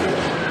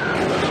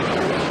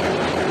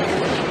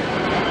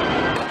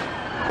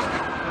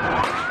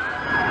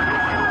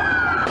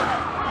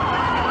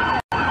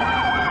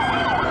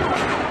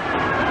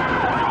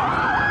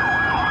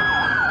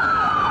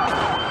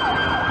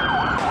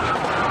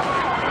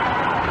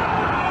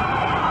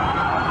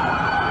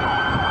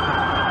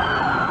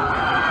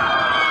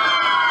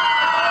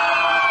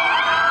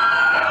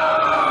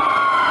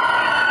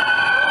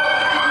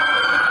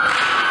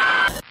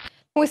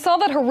We saw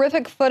that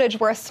horrific footage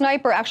where a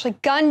sniper actually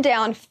gunned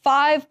down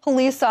 5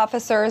 police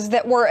officers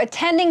that were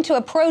attending to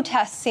a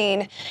protest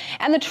scene.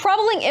 And the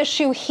troubling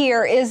issue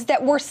here is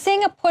that we're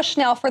seeing a push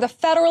now for the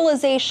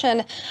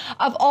federalization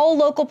of all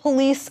local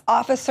police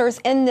officers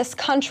in this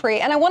country.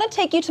 And I want to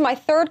take you to my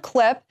third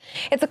clip.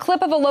 It's a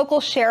clip of a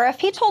local sheriff.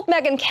 He told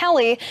Megyn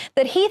Kelly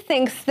that he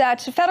thinks that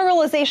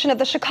federalization of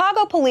the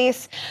Chicago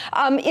police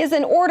is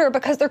in order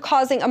because they're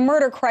causing a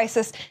murder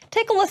crisis.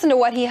 Take a listen to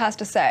what he has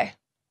to say.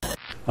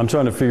 I'm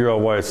trying to figure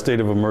out why a state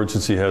of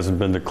emergency hasn't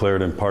been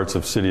declared in parts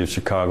of the city of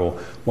Chicago,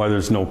 why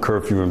there's no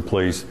curfew in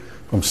place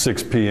from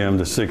 6 p.m.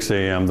 to 6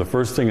 a.m. The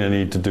first thing they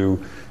need to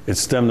do is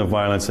stem the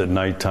violence at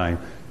nighttime.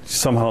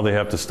 Somehow they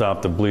have to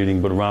stop the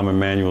bleeding, but Rahm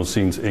Emanuel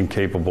seems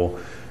incapable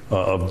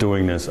of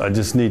doing this. I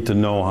just need to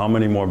know how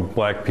many more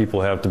black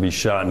people have to be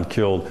shot and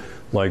killed,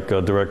 like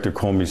Director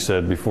Comey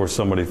said, before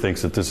somebody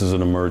thinks that this is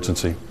an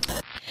emergency.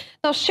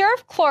 Now,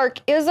 Sheriff Clark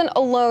isn't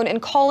alone in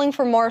calling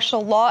for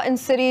martial law in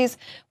cities,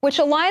 which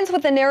aligns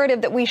with the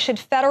narrative that we should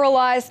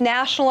federalize,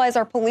 nationalize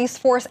our police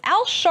force.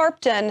 Al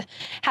Sharpton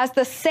has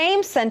the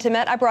same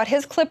sentiment. I brought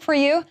his clip for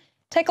you.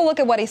 Take a look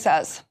at what he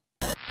says.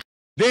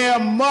 There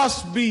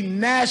must be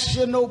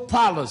national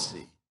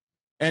policy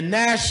and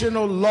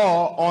national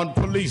law on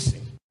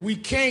policing. We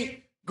can't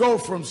go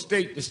from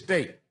state to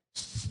state.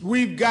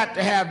 We've got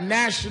to have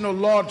national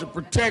law to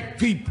protect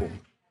people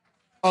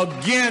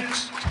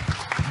against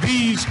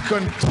these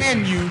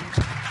continued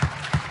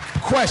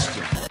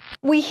questions.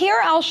 We hear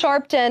Al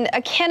Sharpton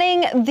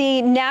akinning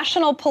the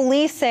national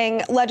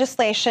policing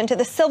legislation to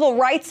the Civil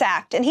Rights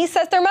Act, and he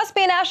says there must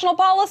be a national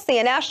policy,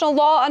 a national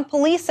law on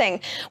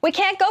policing. We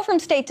can't go from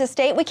state to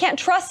state. We can't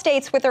trust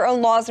states with their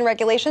own laws and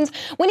regulations.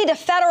 We need to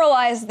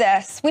federalize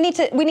this. We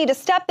need to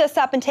step this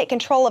up and take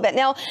control of it.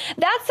 Now,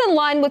 that's in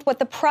line with what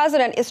the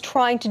president is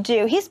trying to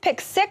do. He's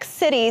picked 6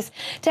 cities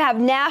to have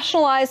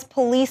nationalized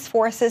police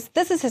forces.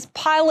 This is his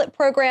pilot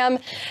program.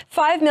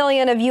 $5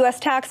 million of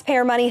U.S.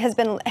 taxpayer money has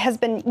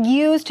been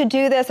used to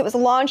do this. It was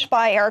launched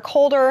by Eric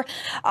Holder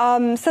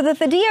so that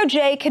the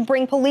DOJ could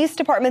bring police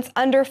departments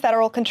under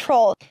federal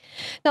control.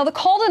 Now, the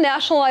call to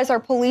nationalize our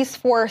police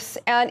force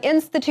and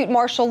institute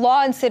martial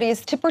law in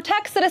cities to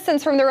protect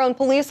citizens from their own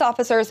police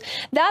officers,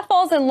 that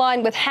falls in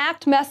line with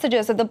hacked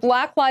messages of the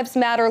Black Lives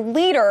Matter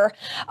leader,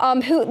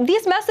 who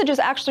these messages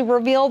actually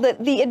reveal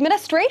that the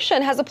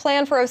administration has a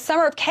plan for a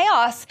summer of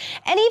chaos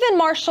and even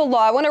martial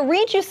law. I want to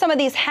read you some of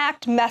these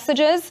hacked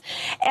messages.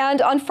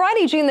 And on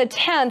Friday, June the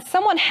 10th,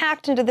 someone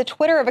hacked into the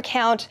Twitter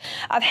account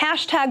of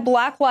hashtag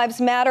Black Lives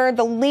Matter,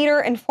 the leader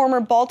and former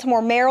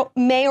Baltimore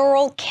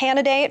mayoral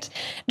candidate,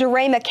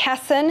 DeRay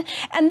McKesson.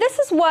 And this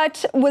is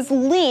what was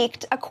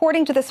leaked,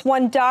 according to this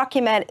one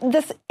document,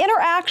 this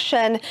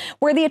interaction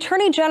where the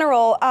Attorney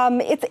General,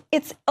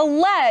 it's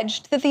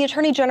alleged that the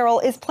Attorney General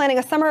is planning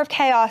a summer of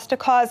chaos to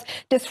cause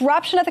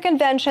disruption at the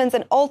conventions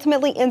and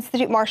ultimately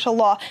institute martial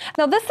law.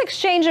 Now, this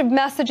exchange of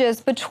messages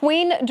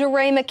between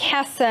DeRay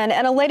McKesson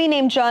and a lady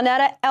named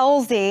Johnetta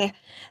Elzie,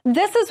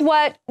 this is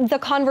what the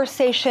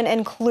conversation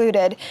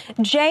included.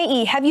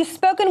 J.E., have you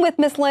spoken with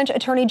Ms. Lynch,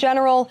 Attorney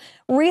General,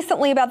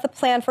 recently about the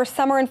plan for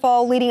summer and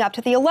fall leading up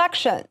to the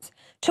elections?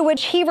 To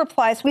which he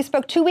replies, we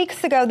spoke 2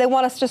 weeks ago. They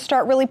want us to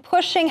start really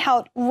pushing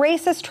how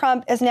racist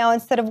Trump is now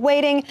instead of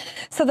waiting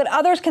so that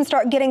others can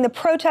start getting the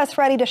protests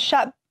ready to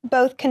shut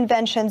both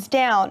conventions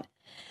down.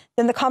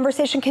 Then the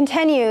conversation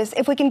continues.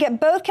 If we can get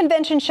both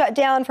conventions shut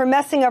down for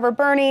messing over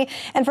Bernie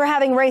and for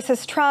having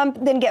racist Trump,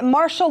 then get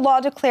martial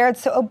law declared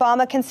so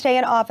Obama can stay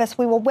in office,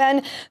 we will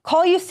win.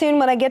 Call you soon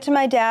when I get to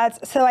my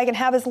dad's so I can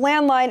have his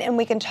landline and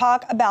we can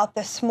talk about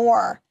this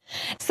more.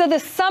 So the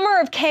summer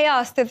of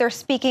chaos that they're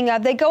speaking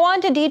of, they go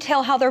on to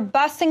detail how they're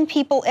busing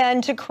people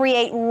in to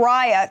create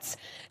riots.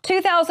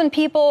 2,000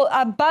 people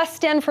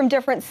bussed in from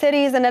different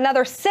cities and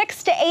another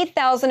 6,000 to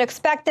 8,000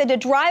 expected to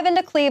drive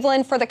into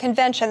Cleveland for the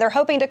convention. They're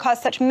hoping to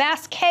cause such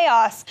mass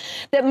chaos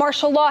that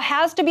martial law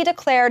has to be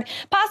declared,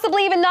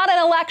 possibly even not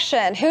an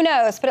election. Who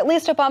knows? But at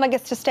least Obama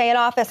gets to stay in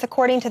office,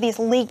 according to these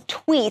leaked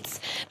tweets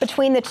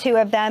between the two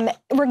of them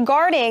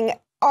regarding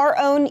our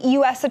own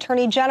U.S.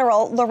 Attorney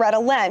General, Loretta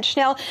Lynch.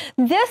 Now,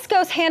 this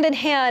goes hand in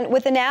hand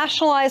with the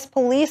nationalized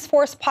police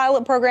force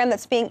pilot program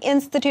that's being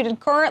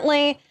instituted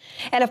currently.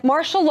 And if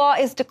martial law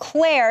is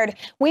declared,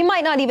 we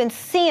might not even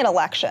see an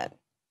election.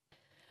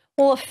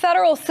 Well, a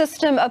federal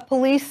system of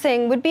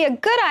policing would be a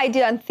good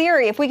idea in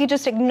theory if we could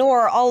just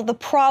ignore all of the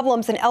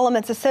problems and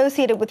elements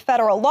associated with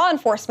federal law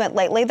enforcement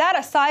lately. That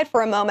aside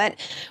for a moment,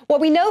 what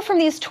we know from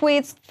these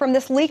tweets, from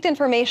this leaked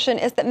information,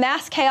 is that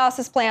mass chaos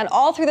is planned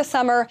all through the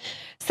summer,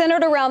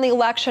 centered around the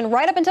election,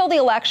 right up until the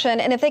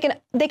election. And if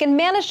they can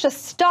manage to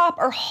stop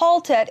or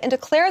halt it and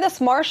declare this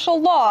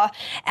martial law,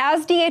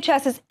 as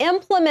DHS has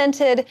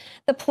implemented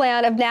the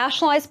plan of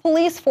nationalized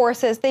police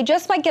forces, they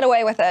just might get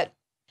away with it.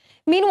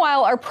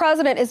 Meanwhile, our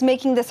president is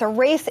making this a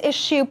race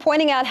issue,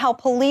 pointing out how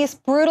police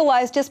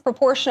brutalize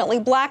disproportionately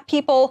black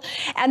people.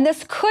 And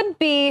this could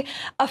be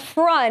a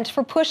front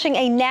for pushing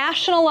a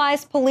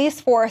nationalized police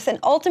force and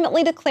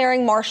ultimately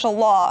declaring martial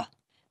law.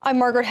 I'm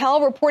Margaret Hell,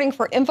 reporting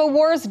for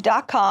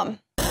INFOWARS.com.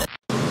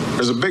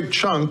 There's a big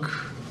chunk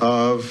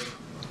of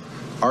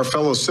our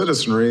fellow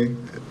citizenry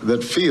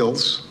that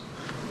feels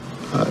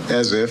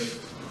as if,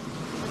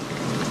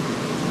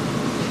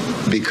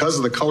 because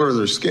of the color of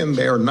their skin,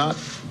 they are not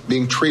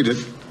being treated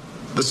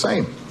the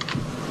same.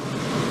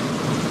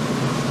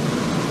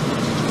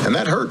 And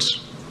that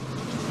hurts.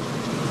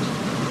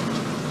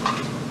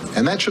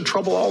 And that should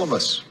trouble all of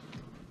us.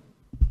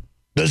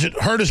 Does it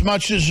hurt as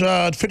much as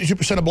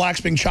 52% of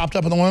blacks being chopped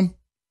up in the womb?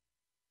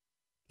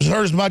 Does it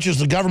hurt as much as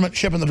the government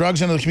shipping the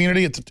drugs into the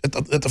community at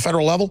the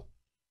federal level?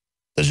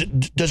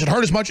 Does it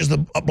hurt as much as the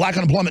black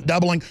unemployment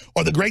doubling,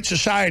 or the Great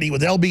Society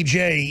with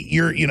LBJ,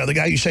 the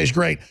guy you say is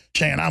great,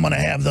 saying, I'm going to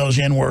have those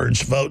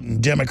N-words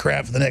voting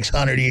Democrat for the next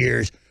 100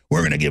 years. We're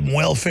going to give them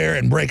welfare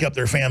and break up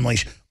their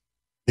families.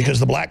 Because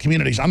the black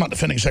communities, I'm not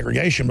defending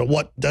segregation, but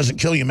what doesn't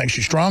kill you makes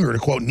you stronger, to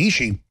quote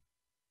Nishi.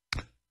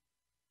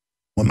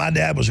 When my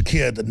dad was a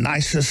kid, the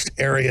nicest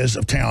areas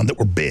of town that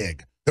were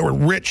big, there were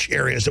rich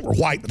areas that were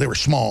white, but they were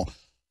small.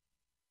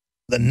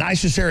 The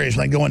nicest areas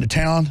when they go into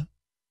town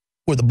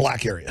were the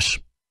black areas.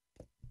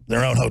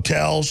 Their own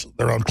hotels,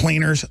 their own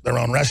cleaners, their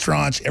own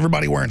restaurants,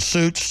 everybody wearing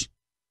suits.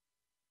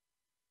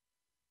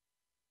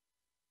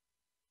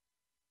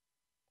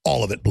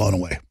 All of it blown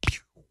away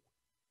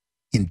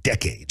in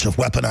decades of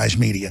weaponized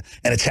media.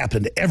 And it's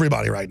happened to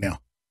everybody right now.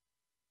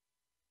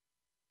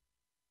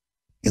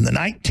 In the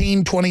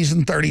 1920s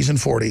and 30s and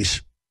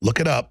 40s,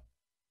 look it up,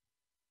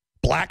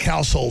 black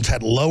households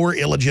had lower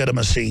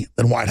illegitimacy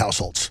than white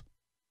households.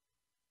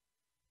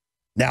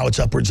 Now it's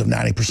upwards of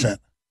 90%.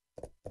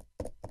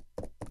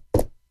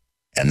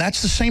 And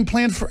that's the same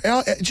plan for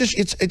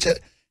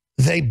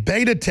they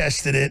beta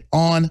tested it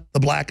on the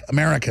black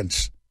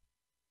Americans.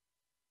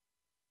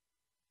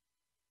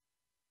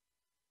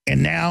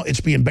 And now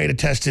it's being beta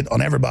tested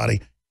on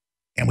everybody,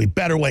 and we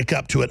better wake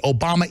up to it.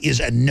 Obama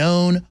is a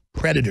known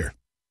predator.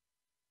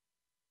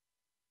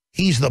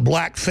 He's the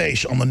black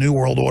face on the New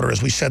World Order,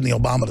 as we said in the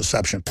Obama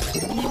deception.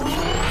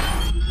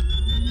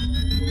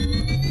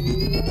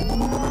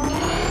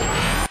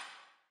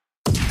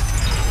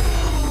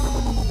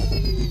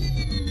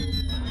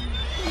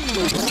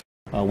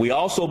 We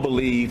also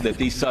believe that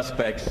these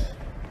suspects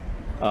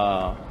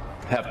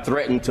have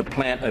threatened to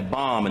plant a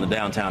bomb in the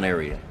downtown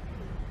area.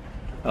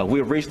 We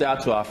have reached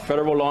out to our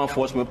federal law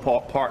enforcement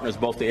partners,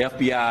 both the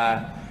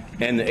FBI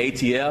and the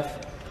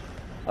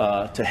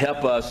ATF, to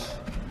help us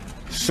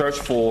search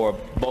for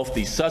both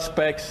the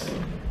suspects,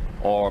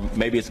 or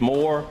maybe it's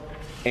more,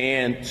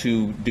 and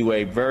to do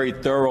a very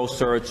thorough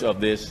search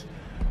of this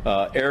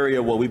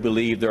area where we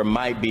believe there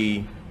might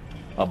be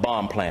a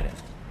bomb planted.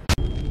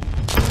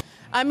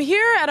 I'm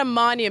here at a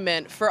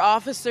monument for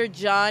Officer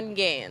John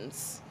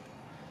Gaines.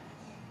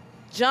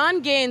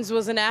 John Gaines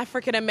was an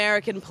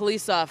African-American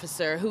police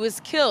officer who was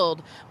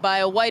killed by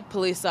a white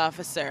police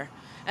officer.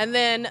 And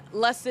then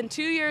less than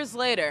 2 years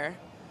later,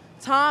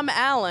 Tom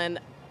Allen,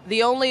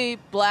 the only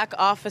black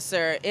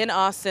officer in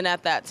Austin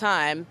at that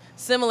time,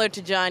 similar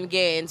to John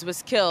Gaines,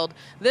 was killed,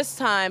 this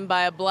time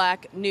by a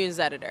black news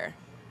editor.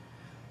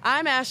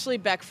 I'm Ashley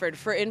Beckford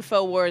for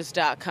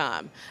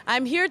INFOWARS.com.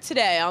 I'm here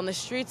today on the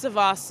streets of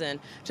Austin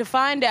to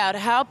find out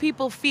how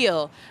people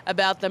feel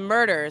about the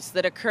murders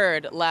that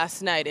occurred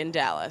last night in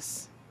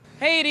Dallas.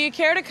 Hey, do you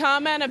care to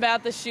comment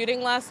about the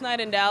shooting last night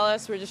in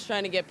Dallas? We're just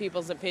trying to get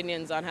people's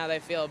opinions on how they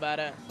feel about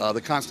it.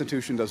 The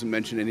Constitution doesn't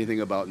mention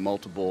anything about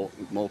multiple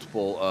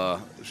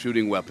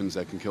shooting weapons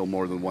that can kill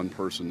more than one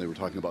person. They were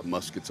talking about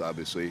muskets,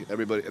 obviously.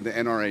 Everybody, the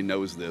NRA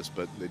knows this,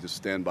 but they just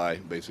stand by,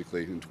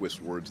 basically, and twist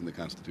words in the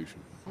Constitution.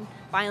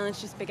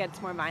 Violence just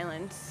begets more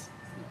violence.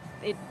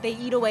 They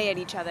eat away at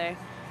each other.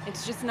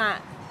 It's just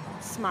not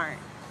smart.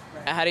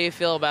 How do you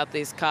feel about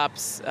these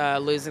cops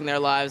losing their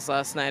lives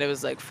last night? It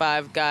was like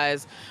 5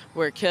 guys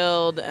were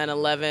killed and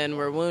 11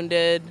 were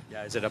wounded.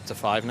 Yeah, is it up to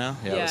 5 now?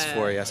 Yeah, it was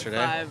 4 yesterday.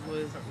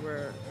 5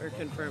 were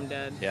confirmed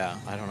dead. Yeah,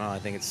 I don't know. I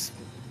think it's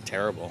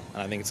terrible,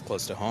 and I think it's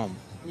close to home.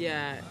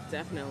 Yeah,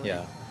 definitely.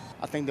 Yeah.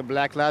 I think the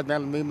Black Lives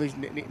Matter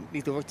movement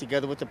needs to work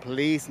together with the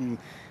police and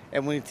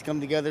we need to come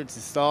together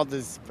to solve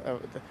this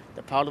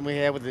the problem we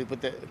have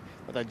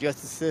with our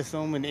justice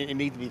system, and it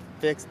needs to be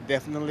fixed,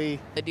 definitely.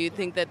 Do you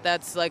think that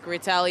that's like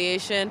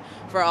retaliation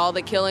for all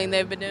the killing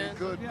they've been doing? It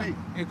could be.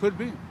 It could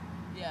be.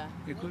 Yeah.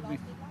 It could be.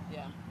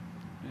 Yeah.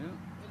 Yeah,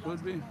 it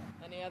could be.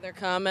 Any other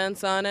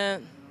comments on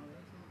it?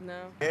 No?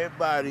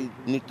 Everybody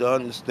need to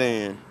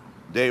understand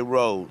their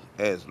role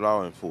as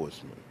law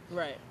enforcement.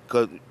 Right.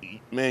 Because,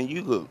 man,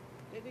 you could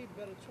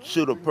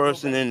shoot a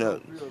person in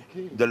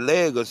the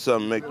leg or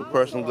something, make the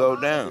person go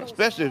down,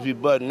 especially if you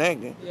butt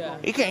naked. Yeah.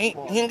 He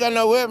ain't got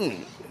no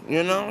weapon,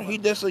 you know? He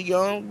just a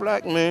young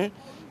black man,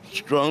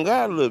 strung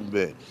out a little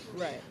bit.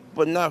 Right.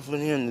 But not for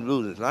him to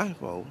lose his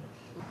life over.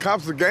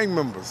 Cops are gang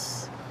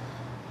members.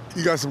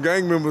 You got some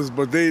gang members,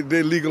 but they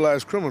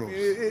legalized criminals.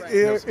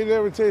 It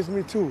irritates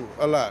me too,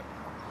 a lot.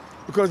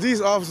 Because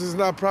these officers are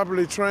not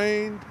properly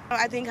trained.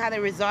 I think how they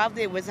resolved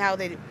it was how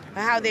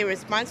they're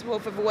responsible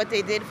for what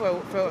they did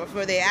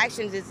for their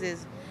actions.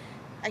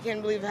 I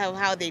can't believe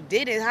how they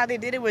did it. How they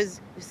did it was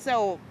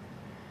so,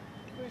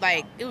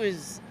 like, it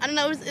was, I don't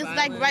know, it's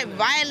like right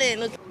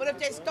violent. But if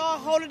they start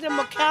holding them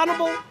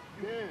accountable,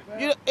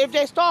 if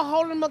they start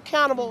holding them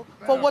accountable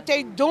for what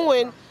they're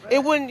doing,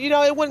 it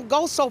wouldn't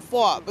go so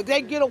far. But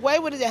they get away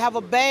with it. They have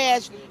a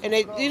badge, and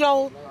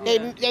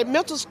their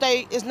mental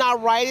state is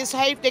not right. It's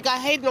hate. They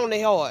got hating on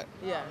their heart.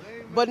 Yeah.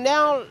 But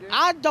now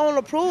I don't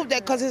approve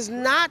that because it's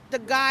not the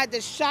guy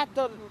that shot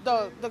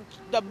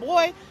the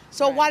boy.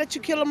 So why did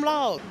you kill him,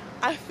 Lord?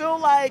 I feel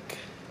like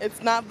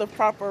it's not the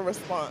proper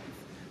response.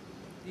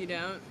 You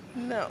don't?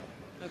 No.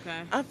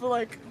 Okay. I feel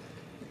like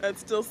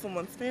it's still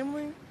someone's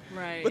family.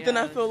 Right. But then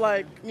I feel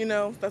like,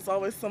 that's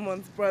always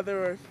someone's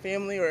brother or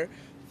family or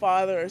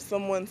father or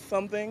someone's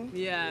something.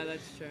 Yeah,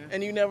 that's true.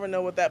 And you never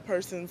know what that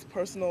person's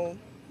personal,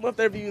 what if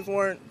their views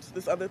weren't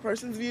this other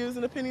person's views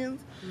and opinions.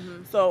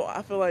 Mm-hmm. So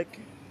I feel like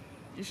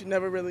you should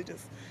never really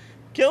just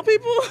kill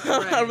people.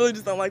 Right. I really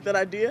just don't like that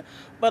idea.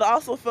 But I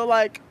also feel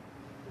like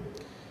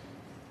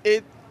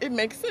it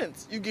makes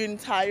sense. You're getting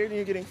tired and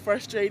you're getting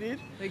frustrated.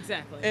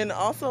 Exactly. And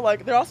also,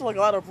 there are also a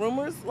lot of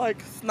rumors,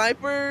 like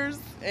snipers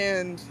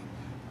and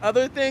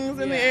other things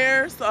in the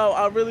air. So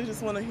I really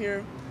just want to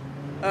hear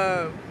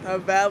a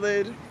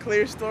valid,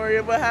 clear story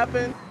of what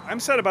happened.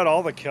 I'm sad about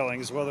all the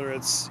killings, whether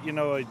it's,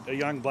 a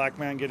young black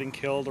man getting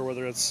killed or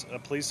whether it's a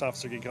police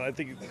officer getting killed. I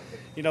think,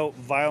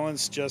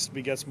 violence just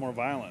begets more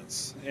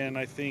violence. And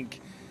I think,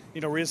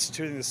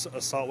 reinstituting this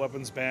assault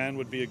weapons ban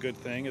would be a good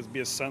thing. It'd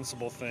be a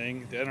sensible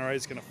thing. The NRA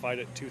is going to fight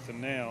it tooth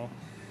and nail.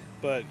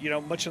 But, you know,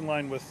 much in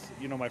line with,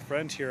 you know, my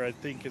friend here, I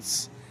think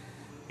it's,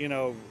 you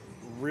know,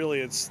 really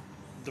it's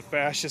the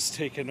fascists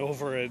taking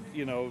over and,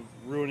 you know,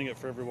 ruining it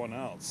for everyone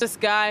else. This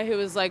guy who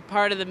was like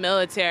part of the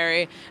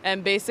military,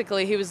 and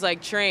basically he was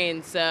like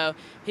trained, so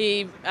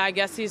I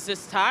guess he's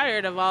just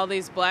tired of all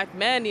these black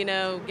men, you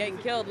know, getting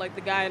killed. Like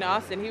the guy in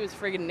Austin, he was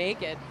friggin'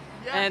 naked,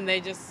 and they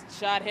just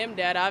shot him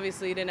dead.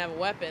 Obviously he didn't have a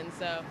weapon,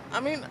 so. I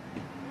mean,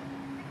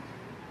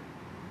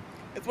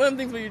 it's one of the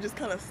things where you're just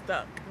kind of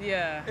stuck.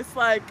 Yeah. It's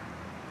like,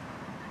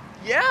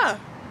 yeah,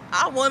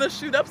 I want to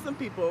shoot up some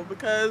people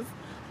because,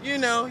 you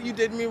know, you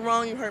did me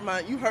wrong. You hurt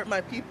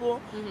my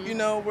people. Mm-hmm. You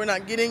know, we're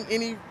not getting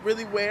any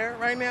really where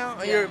right now.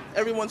 Yeah.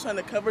 Everyone's trying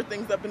to cover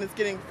things up, and it's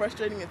getting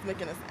frustrating. It's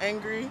making us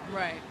angry.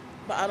 Right.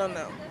 But I don't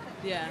know.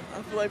 Yeah.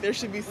 I feel like there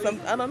should be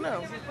some. I don't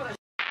know.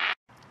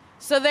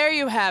 So there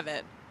you have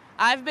it.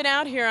 I've been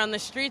out here on the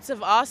streets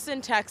of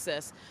Austin,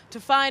 Texas, to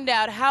find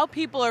out how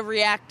people are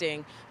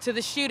reacting to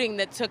the shooting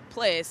that took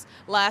place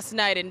last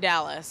night in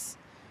Dallas.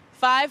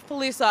 5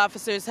 police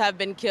officers have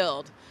been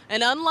killed.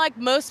 And unlike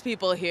most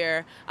people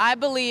here, I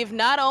believe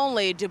not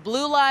only do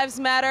blue lives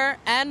matter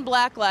and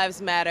black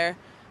lives matter,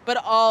 but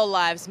all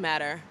lives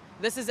matter.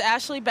 This is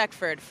Ashley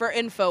Beckford for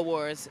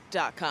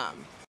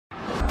INFOWARS.com.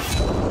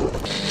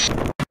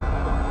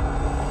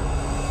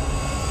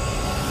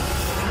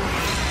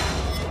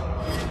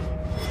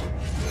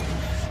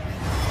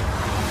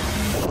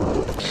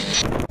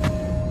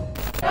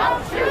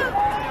 Don't shoot!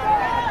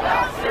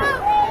 Don't shoot!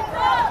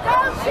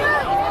 Don't shoot! Don't shoot!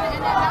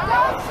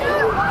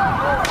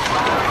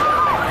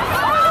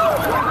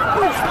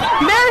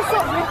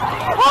 Marisol!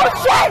 Oh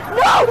shit!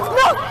 No!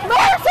 No!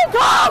 Marisol!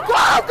 Go!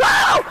 Go! Go!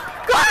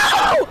 Go!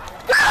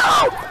 Go!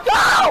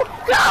 Go!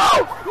 Go!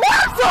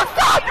 Marisol!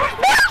 Stop!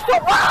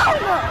 Marisol!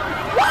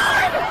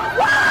 Run!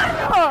 Run!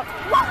 Run!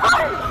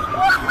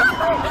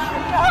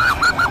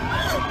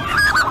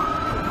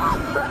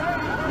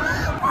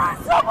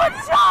 Someone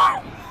shot!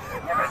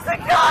 There was a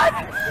gun!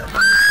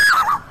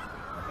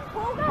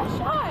 Who got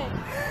shot?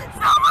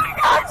 Someone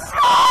got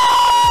shot!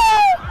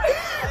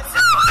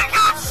 Someone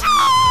got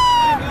shot!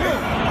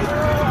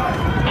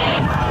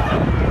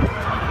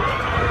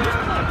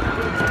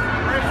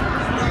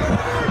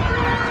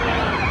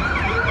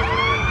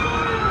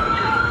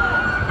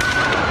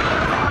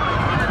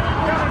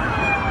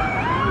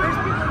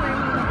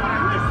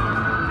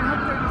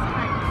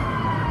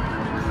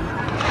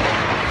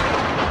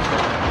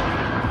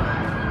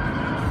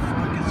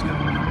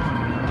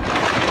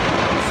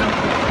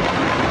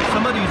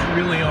 Somebody's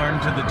really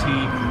armed to the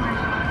teeth.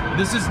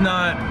 This is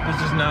not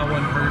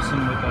one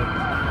person with a.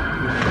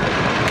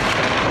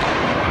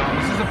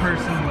 This is a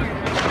person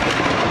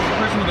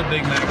with a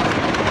big mag.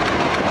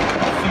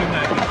 Few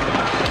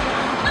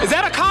magazines. Is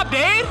that a cop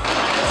dead?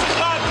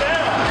 Cop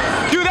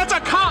down. Dude, that's a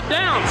cop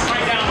down.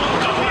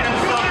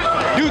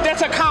 Dude,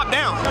 that's a cop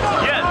down.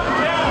 Yeah.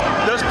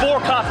 There's 4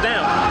 cops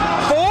down.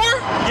 4?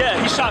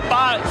 Yeah, he shot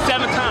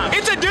 7 times.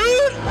 It's a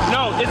dude?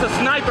 No, it's a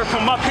sniper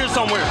from up here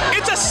somewhere.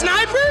 It's a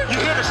sniper? You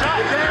hear the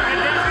shot?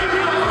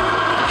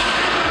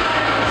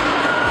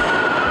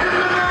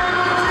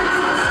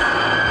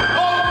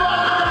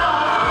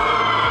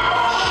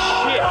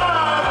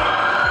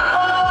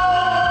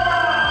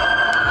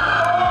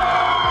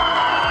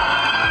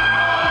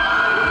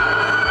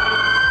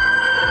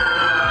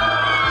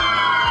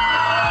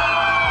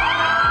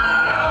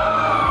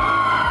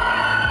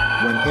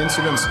 When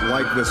incidents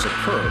like this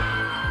occur,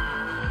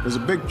 there's a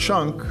big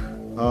chunk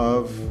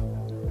of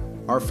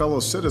our fellow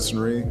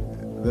citizenry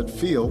that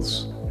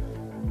feels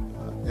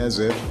as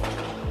if,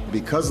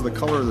 because of the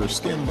color of their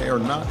skin, they are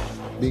not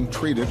being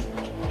treated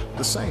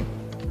the same.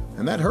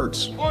 And that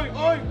hurts. Oi,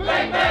 oi,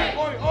 bang, bang!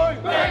 Oi, oi,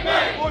 bang,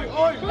 bang! Oi,